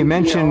you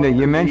mentioned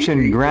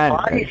granite.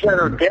 Bodies that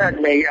are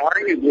dead may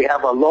arguably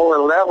have a lower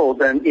level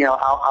than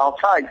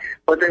outside,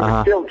 but they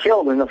were still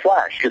killed in the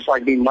flash, just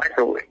like being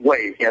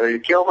microwaved. They're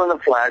killed in the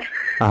flash,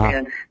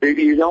 and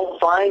you don't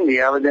find the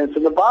evidence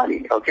in the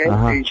body. Okay,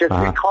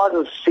 it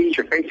causes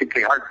seizure,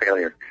 basically heart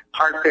failure.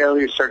 Heart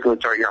failure,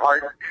 circulatory. Your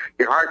heart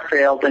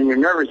fails, and your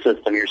nervous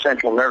system, your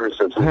central nervous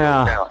system,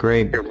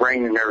 great. Your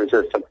brain and nervous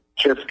system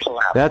just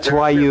collapse. That's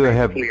why you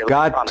have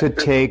got to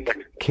take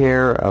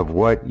care of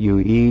what you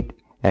eat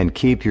and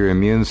keep your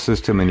immune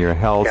system and your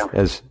health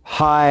as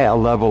high a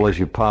level as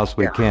you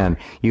possibly can.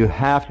 You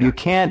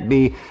can't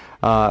be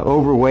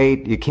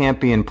overweight. You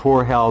can't be in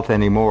poor health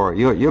anymore.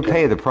 You'll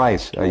pay the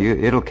price.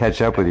 It'll catch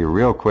up with you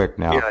real quick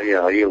now.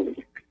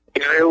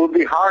 It would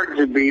be hard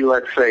to be,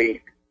 let's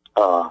say,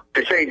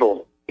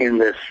 disabled in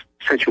this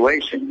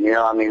situation.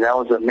 That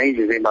was the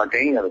amazing thing about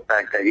Dana, the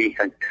fact that he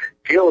could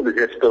deal with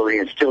the disability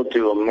and still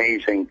do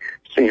amazing,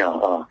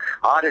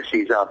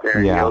 odysseys out there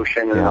in the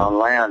ocean and on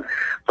land.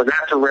 But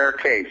that's a rare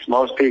case.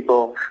 Most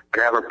people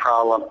would have a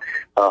problem.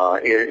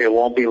 It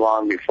won't be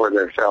long before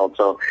they're felled,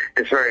 so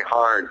it's very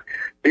hard.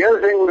 The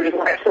other thing was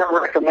I started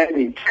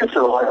recommending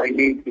tinsel. I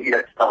need to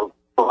get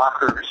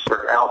blockers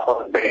for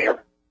alpha and beta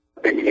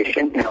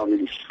radiation,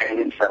 these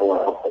things that will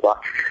help a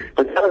lot.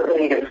 But the other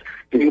thing is,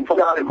 if you put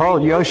out a...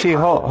 Yoshi,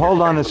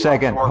 hold on a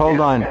second. Hold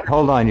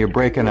on. You're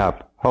breaking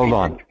up. Hold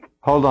on.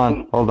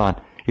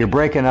 You're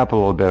breaking up a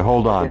little bit.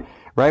 Hold on.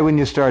 Right when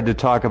you started to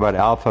talk about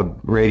alpha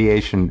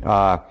radiation,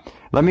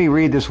 let me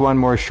read this one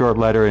more short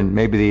letter and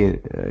maybe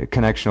the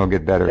connection will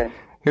get better. Okay.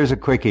 Here's a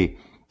quickie.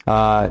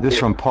 This is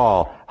from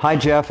Paul. Hi,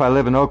 Jeff. I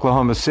live in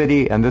Oklahoma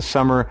City, and this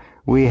summer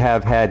we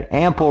have had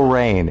ample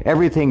rain.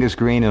 Everything is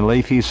green and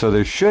leafy, so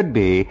there should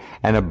be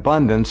an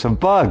abundance of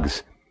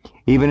bugs.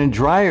 Even in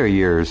drier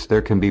years,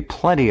 there can be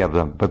plenty of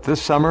them. But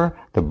this summer,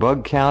 the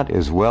bug count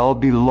is well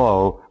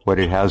below what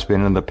it has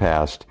been in the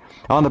past.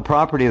 On the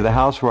property of the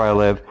house where I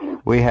live,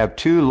 we have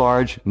 2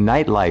 large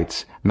night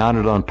lights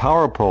mounted on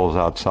power poles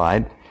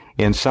outside.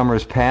 In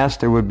summers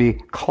past, there would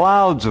be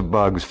clouds of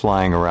bugs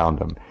flying around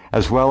them,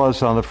 as well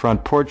as on the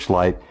front porch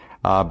light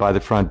by the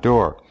front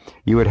door.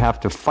 You would have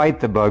to fight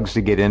the bugs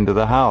to get into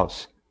the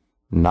house.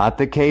 Not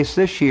the case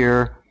this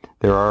year.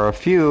 There are a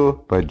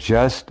few, but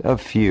just a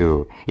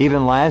few.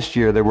 Even last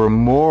year, there were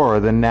more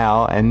than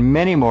now, and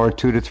many more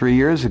 2 to 3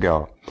 years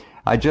ago.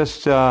 I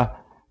just, blah,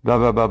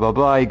 blah, blah, blah,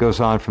 blah. He goes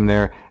on from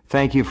there.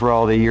 Thank you for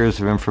all the years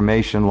of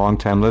information,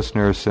 long-time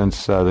listener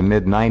since the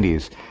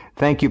mid-'90s.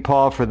 Thank you,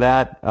 Paul, for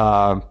that.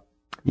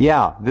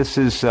 This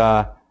is, he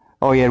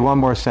had one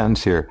more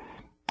sentence here.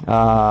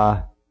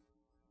 I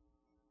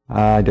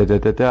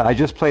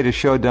just played a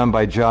show done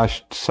by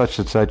Josh such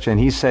and such, and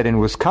he said in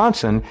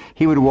Wisconsin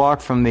he would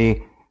walk from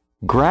the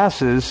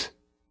grasses,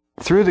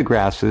 through the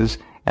grasses,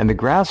 and the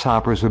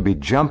grasshoppers would be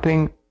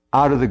jumping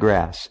out of the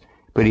grass.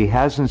 But he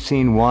hasn't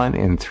seen one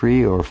in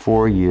 3 or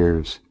 4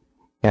 years.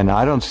 And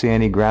I don't see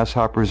any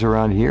grasshoppers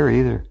around here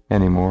either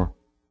anymore.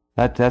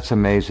 That's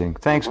amazing.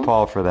 Thanks,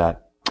 Paul, for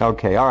that.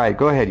 Okay, all right,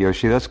 go ahead,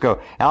 Yoshi. Let's go.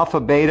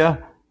 Alpha,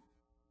 beta,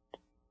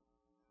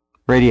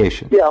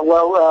 radiation. Yeah,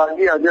 well,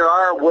 there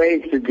are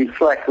ways to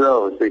deflect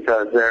those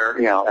because they're,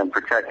 and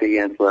protect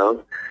against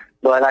those.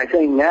 But I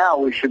think now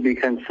we should be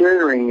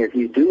considering, if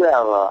you do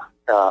have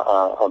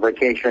a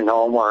vacation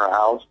home or a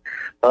house,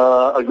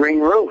 a green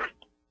roof,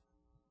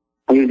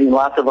 using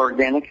lots of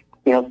organic,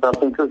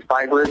 substances,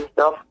 fibrous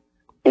stuff,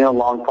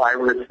 long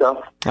fibrous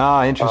stuff.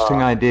 Ah,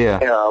 interesting idea.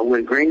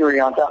 With greenery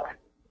on top.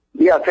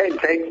 Yeah, take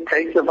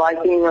the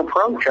Viking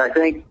approach. I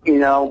think,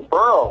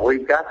 burrow.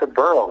 We've got to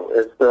burrow.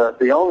 It's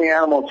the only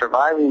animal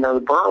surviving are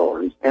the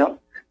burrowers, And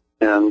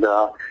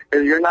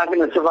you're not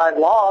going to survive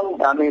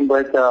long. I mean,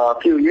 but a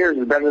few years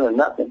is better than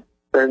nothing.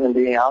 Better than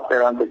being out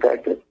there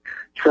unprotected.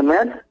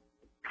 Cement,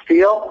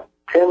 steel,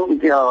 tin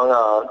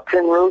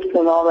roofs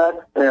and all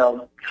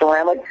that,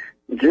 ceramic,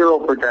 zero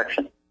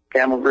protection.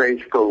 Camel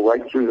grades go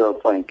right through those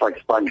things like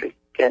spongy.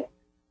 Okay.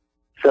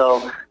 So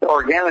the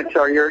organics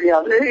are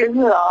isn't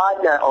it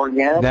odd that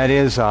organic? That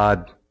is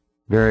odd.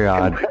 Very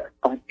odd.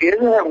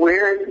 Isn't it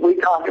weird? We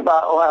talk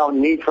about,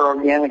 need for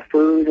organic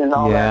food and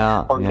all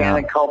that,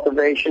 organic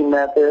cultivation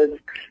methods.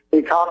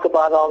 We talk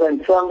about all that,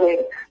 and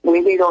someday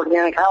we need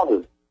organic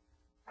houses.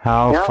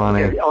 How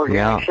funny.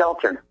 Organic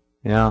shelter.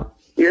 Yeah.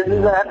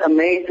 Isn't that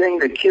amazing?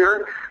 The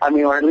cure,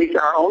 or at least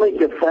our only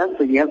defense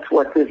against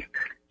what this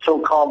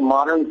so-called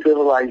modern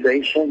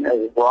civilization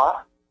has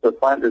brought, the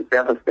planet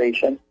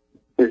devastation,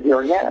 is the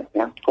organic.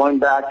 Going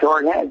back to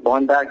organic,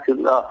 going back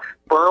to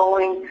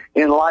burrowing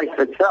in life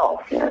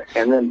itself,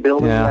 and then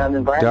building that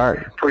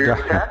environment for your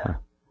pet,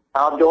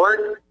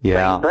 outdoors,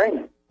 same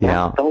thing.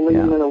 Don't leave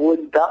them in a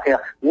wood.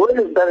 Wood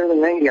is better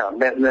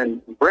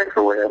than brick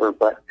or whatever,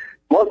 but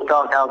most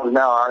dog houses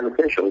now are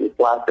artificial with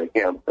plastic.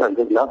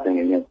 There's nothing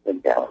against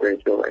them.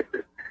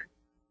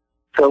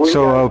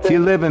 So if you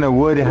live in a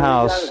wood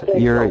house,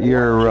 you're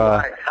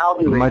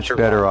much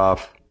better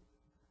off.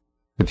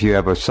 If you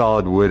have a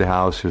solid wood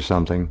house or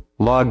something,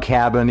 log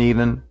cabin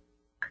even.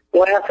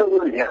 Well,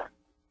 absolutely, yeah.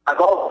 I've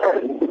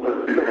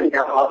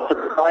also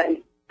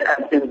surprised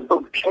that in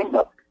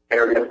Fukushima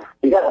area,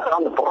 you got to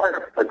on the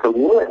border, but the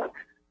wood,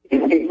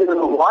 even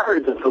the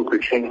waters of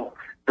Fukushima,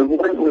 the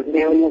wood was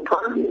nearly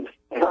impervious,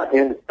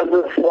 and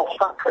the cell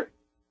structure.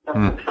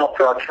 The cell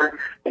structure,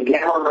 the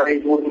gamma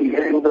rays wouldn't be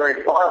getting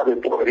very far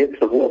before it hits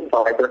the wood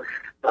fiber.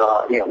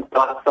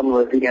 Not some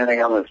of the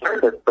DNA on the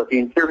surface, but the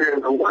interior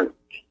of the wood.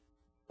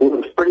 It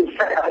was pretty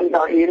sad.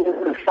 Even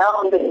the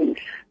sound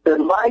that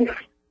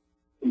life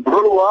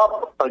grew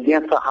up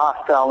against a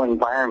hostile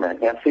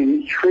environment. And see,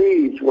 these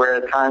trees were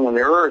at a time when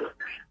the earth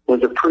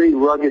was a pretty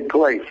rugged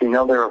place.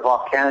 There were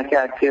volcanic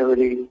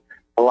activity,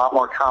 a lot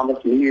more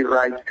comets,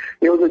 meteorites.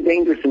 It was a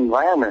dangerous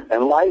environment,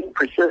 and life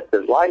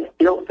persisted. Life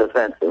built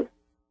defensive,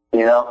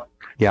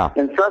 Yeah.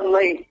 And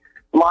suddenly,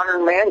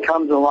 modern man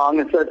comes along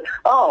and says,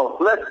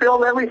 let's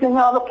build everything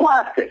out of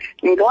plastic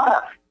and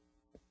glass.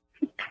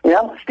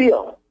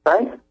 Steel,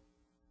 right?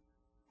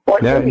 You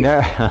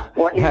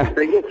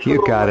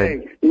got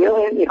it.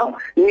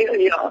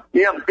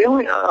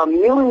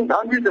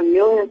 Hundreds of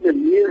millions of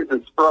years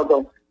of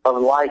struggle of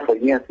life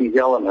against these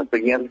elements,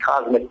 against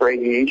cosmic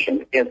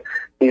radiation, against,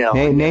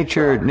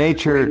 nature,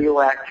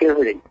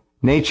 radioactivity.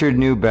 Nature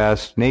knew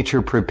best.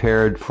 Nature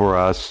prepared for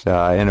us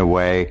in a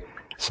way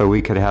so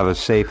we could have a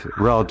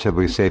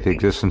relatively safe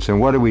existence. And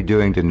what are we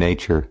doing to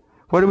nature?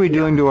 What are we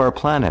doing to our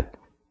planet?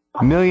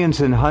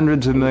 Millions and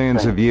hundreds of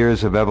millions of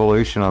years of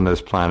evolution on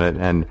this planet,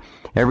 and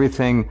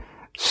everything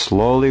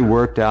slowly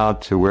worked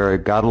out to where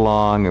it got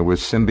along. It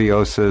was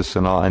symbiosis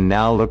and all. And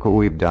now look what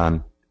we've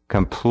done.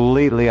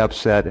 Completely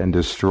upset and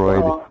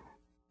destroyed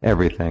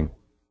everything.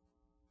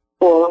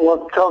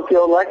 Well,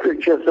 Tokyo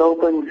Electric just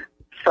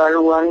started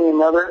running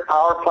another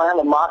power plant,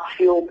 a MOX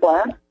fuel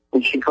plant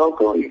in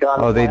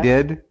Shikoku. They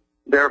did?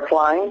 They're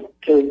applying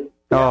to...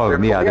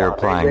 they're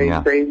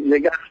applying, They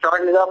got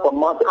started up a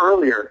month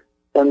earlier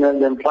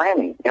than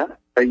planning,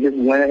 They just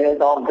went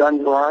ahead, all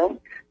guns blazing,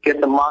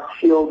 get the MOX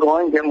fuel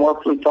going, get more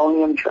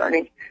plutonium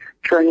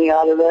churning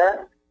out of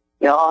there.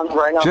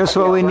 Just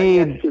what we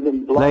need,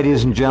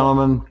 ladies and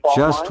gentlemen.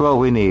 Just what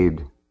we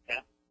need.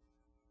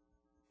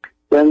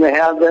 Then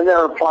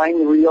they're applying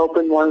to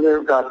reopen one of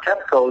their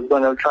TEPCO is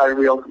going to try to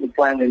reopen the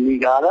plant in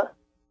Niigata.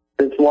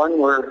 This one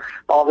where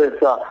all this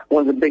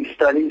one of the big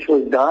studies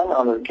was done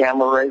on the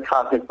gamma ray,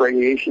 cosmic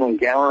radiation, and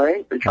gamma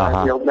ray. They're trying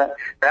to reopen that.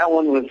 That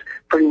one was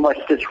pretty much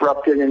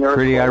disrupted in Earth.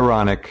 Pretty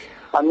ironic.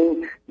 I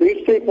mean,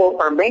 these people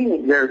are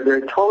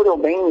they're total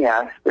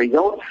maniacs. They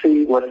don't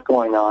see what's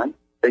going on.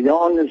 They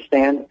don't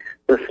understand.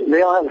 They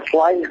don't have the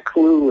slightest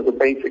clue of the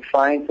basic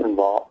science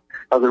involved,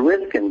 of the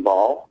risk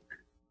involved,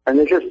 and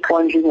they're just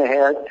plunging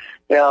ahead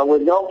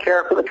with no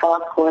care for the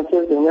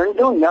consequences, and they're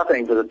doing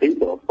nothing for the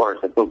people, of course,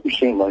 at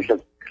Fukushima.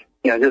 Just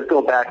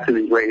go back to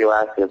these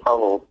radioactive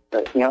bubbles,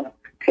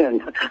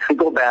 and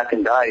go back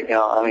and die.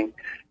 I mean,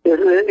 it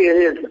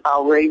is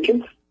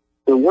outrageous.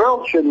 The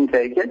world shouldn't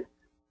take it.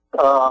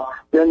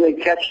 Then they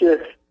catch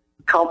this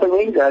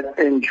company that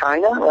in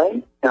China,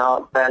 right?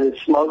 That is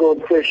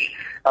smuggled fish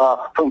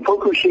from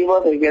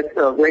Fukushima. They get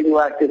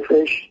radioactive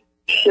fish,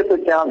 ship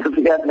it down to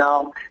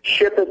Vietnam,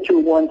 ship it to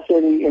one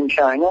city in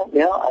China,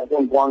 I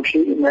think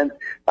Guangxi, and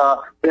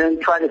then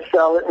try to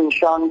sell it in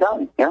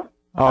Shandong,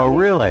 Oh,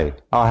 really?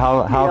 Oh,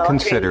 how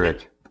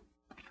considerate.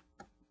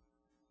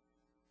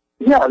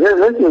 Yeah,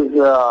 this is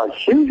a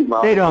huge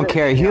amount. They don't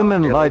care.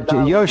 Human life,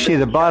 Yoshi,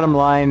 the bottom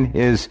line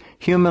is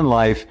human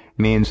life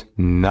means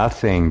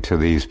nothing to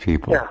these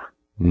people. Yeah.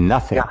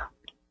 Nothing. Yeah.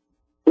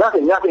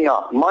 Nothing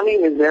else. Money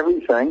is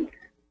everything.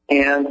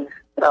 And,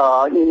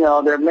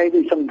 there may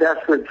be some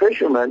desperate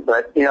fishermen,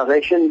 but,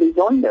 they shouldn't be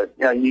doing this.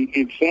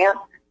 You can't,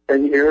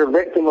 you're a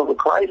victim of a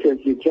crisis.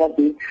 You can't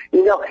be,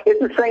 it's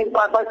the same,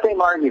 by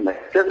same argument.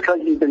 Just because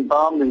you've been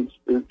bombed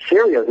in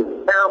Syria is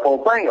a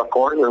terrible thing, of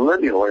course, or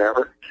Libya or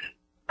whatever.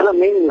 Doesn't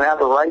mean you have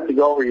the right to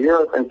go over to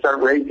Europe and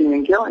start raping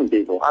and killing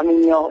people. I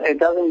mean, it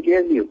doesn't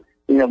give you,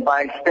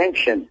 by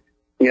extension,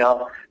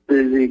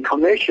 the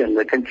commission,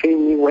 the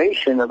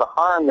continuation of the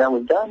harm that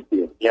was done to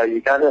you. You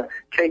got to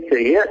take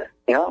the hit,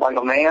 like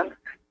a man,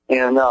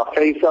 and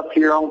face up to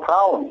your own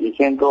problems. You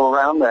can't go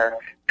around there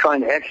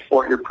trying to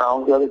export your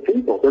problems to other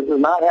people. This is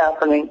not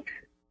happening.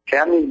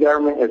 Japanese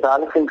government is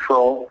out of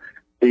control.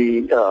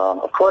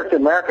 Of course, the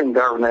American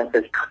government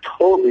is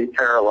totally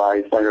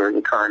paralyzed under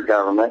the current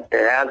government.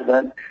 It has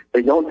been.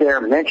 They don't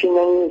dare mention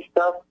any of this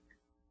stuff.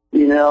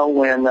 When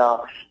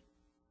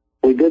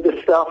we did the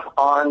stuff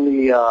on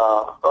the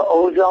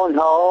ozone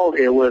hole,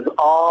 it was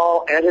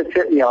all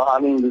edited.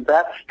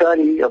 That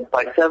study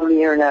by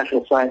 70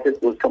 international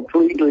scientists was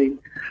completely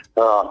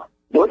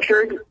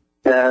butchered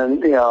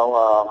and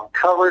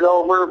covered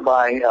over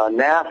by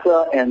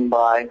NASA and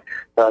by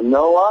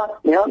NOAA.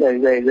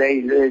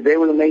 They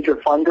were the major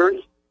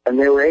funders, and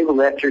they were able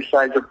to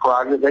exercise their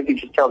prerogative. They could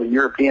just tell the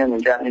European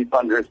and Japanese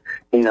funders,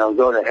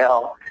 go to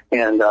hell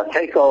and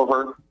take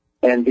over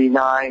and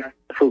deny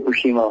the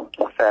Fukushima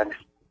effects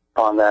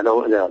on that,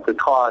 the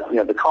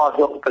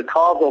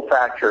causal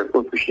factor of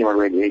Fukushima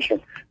radiation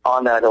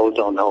on that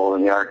ozone hole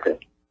in the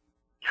Arctic.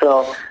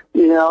 So,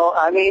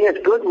 it's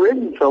good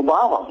riddance,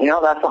 Obama.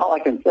 That's all I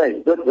can say.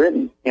 It's good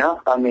riddance.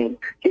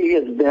 He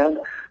has been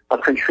a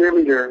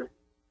contributor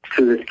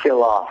to this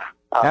kill-off.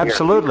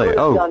 Absolutely.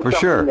 Oh, for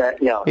sure.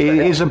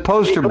 He's a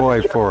poster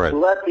boy for it.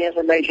 Let the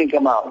information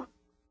come out.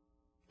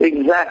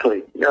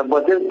 Exactly.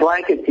 But this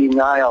blanket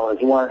denial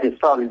is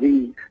probably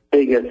the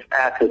biggest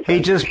act of... He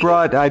just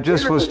brought, I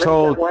just was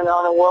told... Went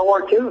on in World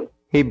War II.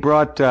 He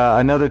brought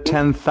another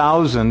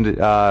 10,000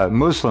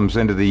 Muslims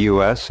into the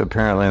U.S.,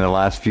 apparently in the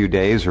last few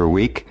days or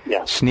week,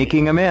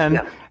 sneaking them in.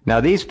 Yeah.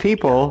 Now, these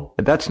people,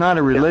 that's not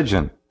a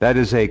religion. That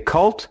is a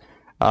cult.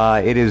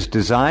 It is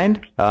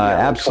designed,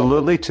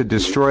 absolutely, to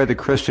destroy the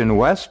Christian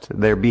West.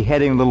 They're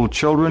beheading little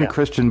children,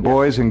 Christian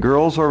boys and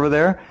girls over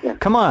there. Yeah.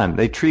 Come on.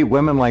 They treat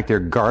women like they're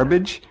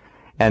garbage.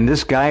 And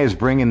this guy is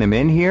bringing them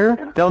in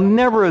here. They'll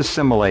never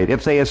assimilate.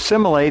 If they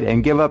assimilate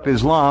and give up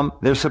Islam,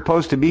 they're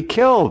supposed to be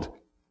killed.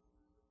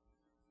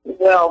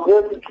 Well,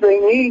 they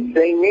need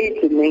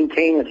to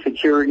maintain a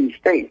security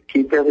state,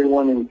 keep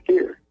everyone in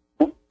fear.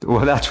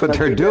 Well, that's what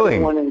they're doing.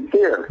 Everyone in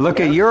fear. Look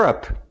at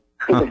Europe.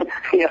 Yeah,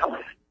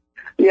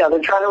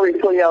 they're trying to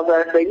replace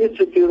that. They used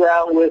to do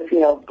that with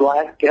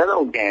black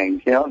ghetto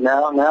gangs.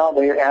 Now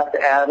they have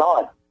to add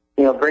on.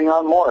 Bring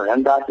on more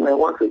undocumented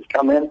workers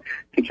come in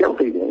to kill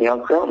people.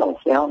 Criminals.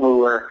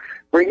 Who are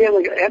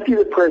empty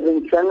the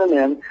prison, send them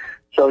in.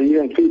 So you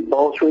can keep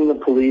bolstering the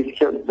police,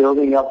 keep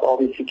building up all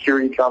these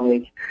security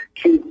companies,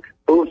 keep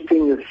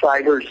boosting the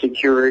cyber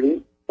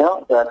security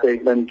that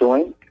they've been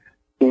doing.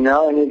 And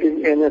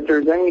if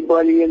there's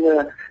anybody in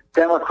the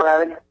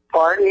Democratic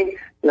Party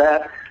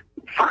that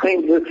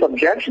finds this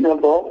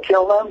objectionable,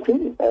 kill them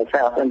too. That's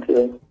happened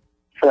to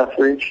Seth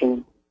Rich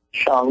and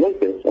Sean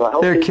Lucas.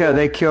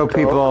 They kill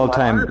people all the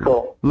time.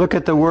 Article. Look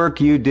at the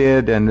work you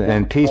did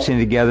and piecing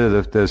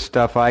together the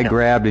stuff I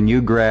grabbed and you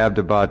grabbed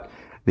about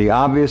the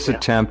obvious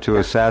attempt to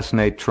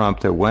assassinate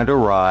Trump that went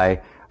awry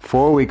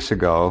 4 weeks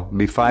ago,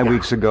 be 5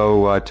 weeks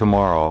ago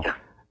tomorrow.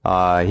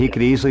 He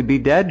could easily be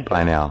dead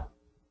by now.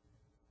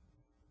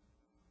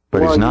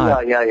 But he's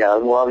not. Yeah.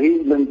 Well,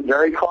 he's been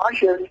very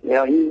cautious.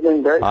 He's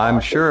been very cautious. I'm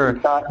sure.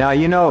 Now,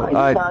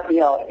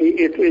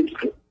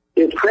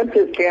 it's crimped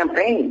his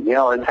campaign.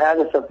 It's had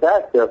its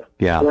effect of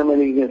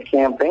limiting his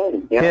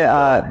campaign.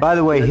 By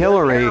the way,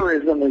 Hillary...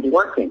 Terrorism is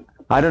working.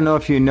 I don't know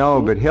if you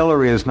know, but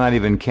Hillary is not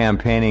even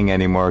campaigning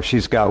anymore.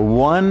 She's got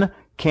one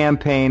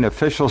campaign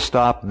official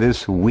stop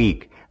this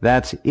week.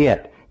 That's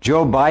it.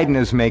 Joe Biden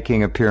is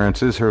making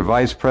appearances. Her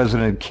Vice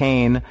President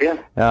Kaine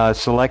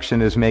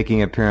selection is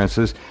making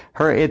appearances.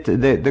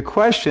 The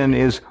question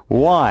is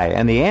why?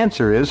 And the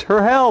answer is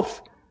her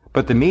health.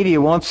 But the media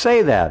won't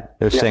say that.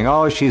 They're saying,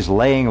 oh, she's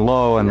laying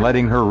low and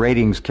letting her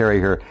ratings carry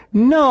her.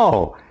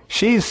 No,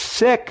 she's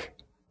sick.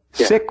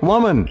 Sick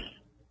woman.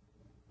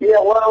 Yeah,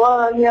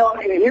 well,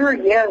 here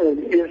again,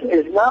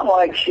 it's not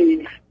like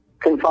she's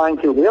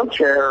confined to a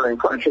wheelchair and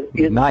crutches.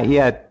 Not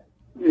yet.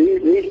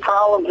 These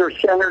problems are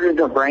centered in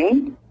the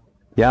brain.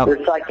 Yeah.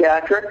 They're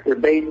psychiatric.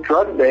 They're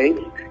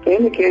drug-based.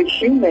 Indicates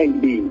she may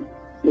be.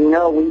 We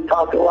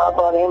talk a lot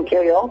about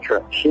MK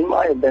Ultra. She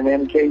might have been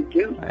MK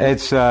too.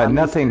 It's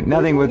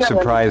nothing would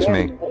surprise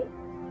me.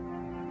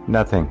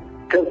 Nothing.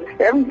 Because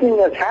everything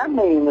that's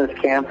happening in this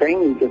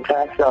campaign, these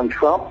attacks on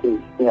Trump,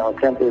 these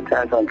attempted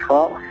attacks on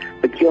Trump,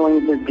 the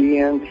killings of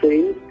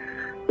DNC,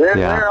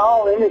 they're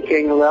all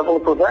indicating a level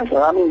of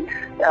professionalism.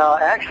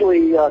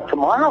 actually,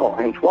 tomorrow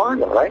in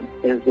Florida, right,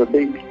 is the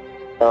big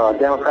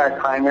Democrat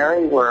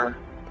primary where...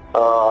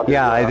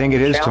 I think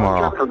it is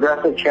tomorrow.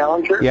 Progressive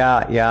challenger.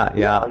 Yeah.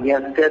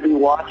 Against Debbie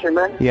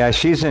Wasserman. Yeah,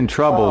 she's in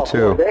trouble,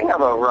 too. They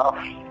have a rough...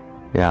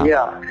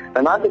 Yeah,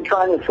 and I've been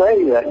trying to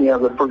say that,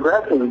 the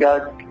progressives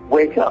got to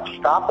wake up,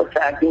 stop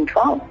attacking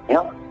Trump,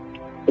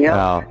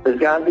 There's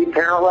got to be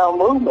parallel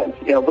movements.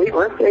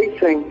 We're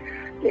facing...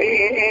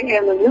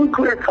 And the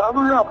nuclear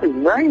cover-up is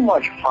very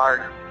much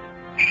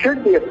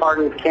should be a part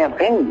of his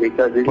campaign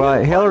because...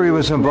 Hillary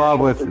was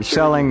involved with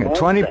selling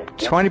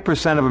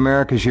 20% of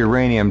America's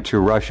uranium to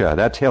Russia.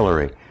 That's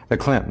Hillary. The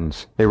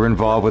Clintons. They were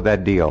involved with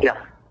that deal. Yeah.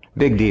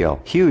 Big deal.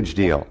 Huge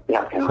deal.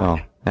 Yeah. So,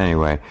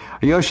 anyway.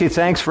 Yoshi,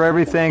 thanks for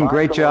everything.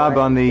 Great job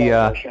on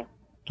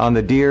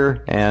the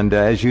deer, and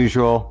as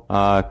usual,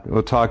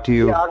 we'll talk to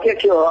you. Yeah, I'll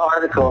get you an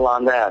article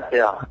on that,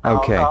 yeah.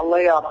 Okay. I'll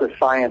lay out the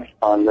science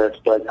on this,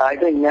 but I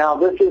think now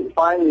this is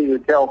finally the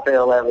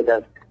telltale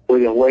evidence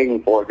we've been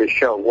waiting for to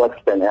show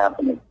what's been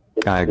happening.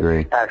 I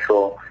agree. The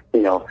actual,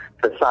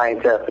 the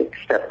scientific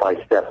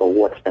step-by-step of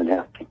what's been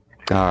happening.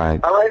 All right.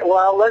 All right,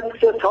 well, let's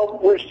just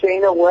hope we're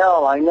seeing it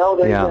well. I know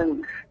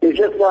there's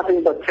just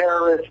nothing but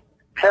terrorist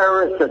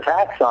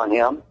attacks on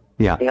him.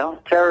 Yeah.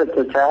 Terrorist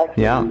attacks.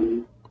 Yeah.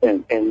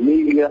 And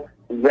media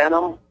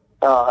venom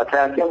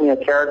attacking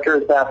him, character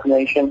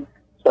assassination.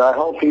 So I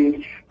hope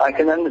I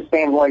can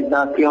understand why he's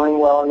not feeling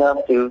well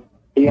enough to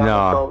be on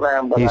the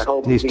program, but I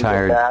hope he's he can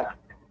tired. get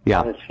back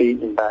on his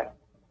feet and back.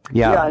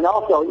 Yeah, and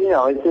also,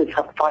 it's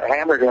just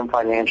hammered him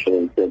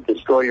financially to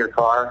destroy your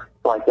car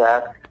like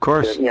that. Of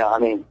course.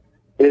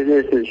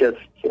 This is just,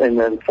 and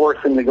then force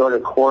him to go to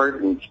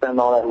court and spend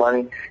all that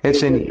money.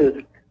 It's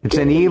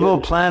an evil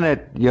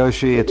planet,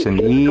 Yoshi. It's an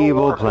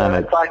evil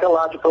planet.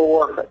 Psychological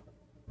warfare.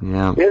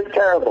 Yeah. It's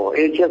terrible.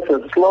 It's just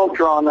a slow,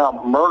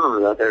 drawn-out murder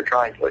that they're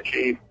trying to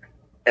achieve.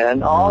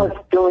 And all it's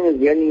doing is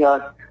getting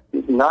us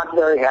not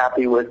very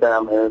happy with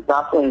them, and it's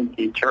not going to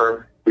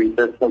deter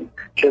resistance,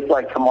 just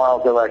like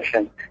tomorrow's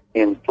election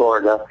in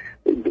Florida.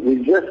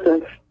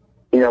 Resistance,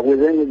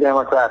 within the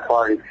Democrat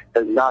Party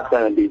is not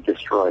going to be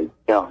destroyed.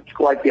 It's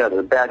like the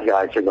other bad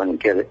guys are going to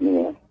get it in the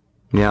end.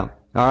 Yeah.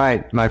 All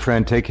right, my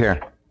friend, take care.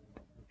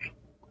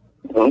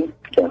 Mm-hmm.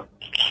 Yeah.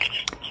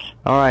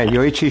 All right,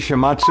 Yoichi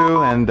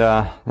Shimatsu, and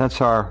that's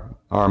our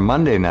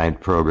Monday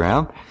night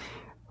program.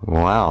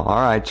 Wow.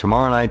 All right,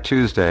 tomorrow night,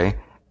 Tuesday,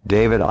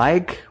 David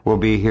Icke will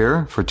be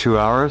here for 2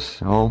 hours.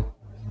 Oh,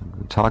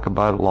 talk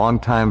about a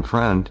longtime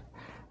friend.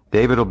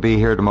 David will be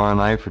here tomorrow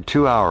night for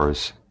 2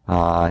 hours,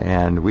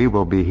 and we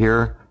will be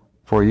here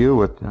for you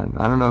with,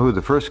 I don't know who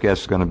the first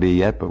guest is going to be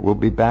yet, but we'll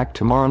be back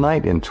tomorrow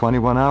night in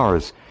 21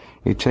 hours.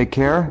 You take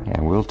care,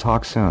 and we'll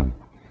talk soon.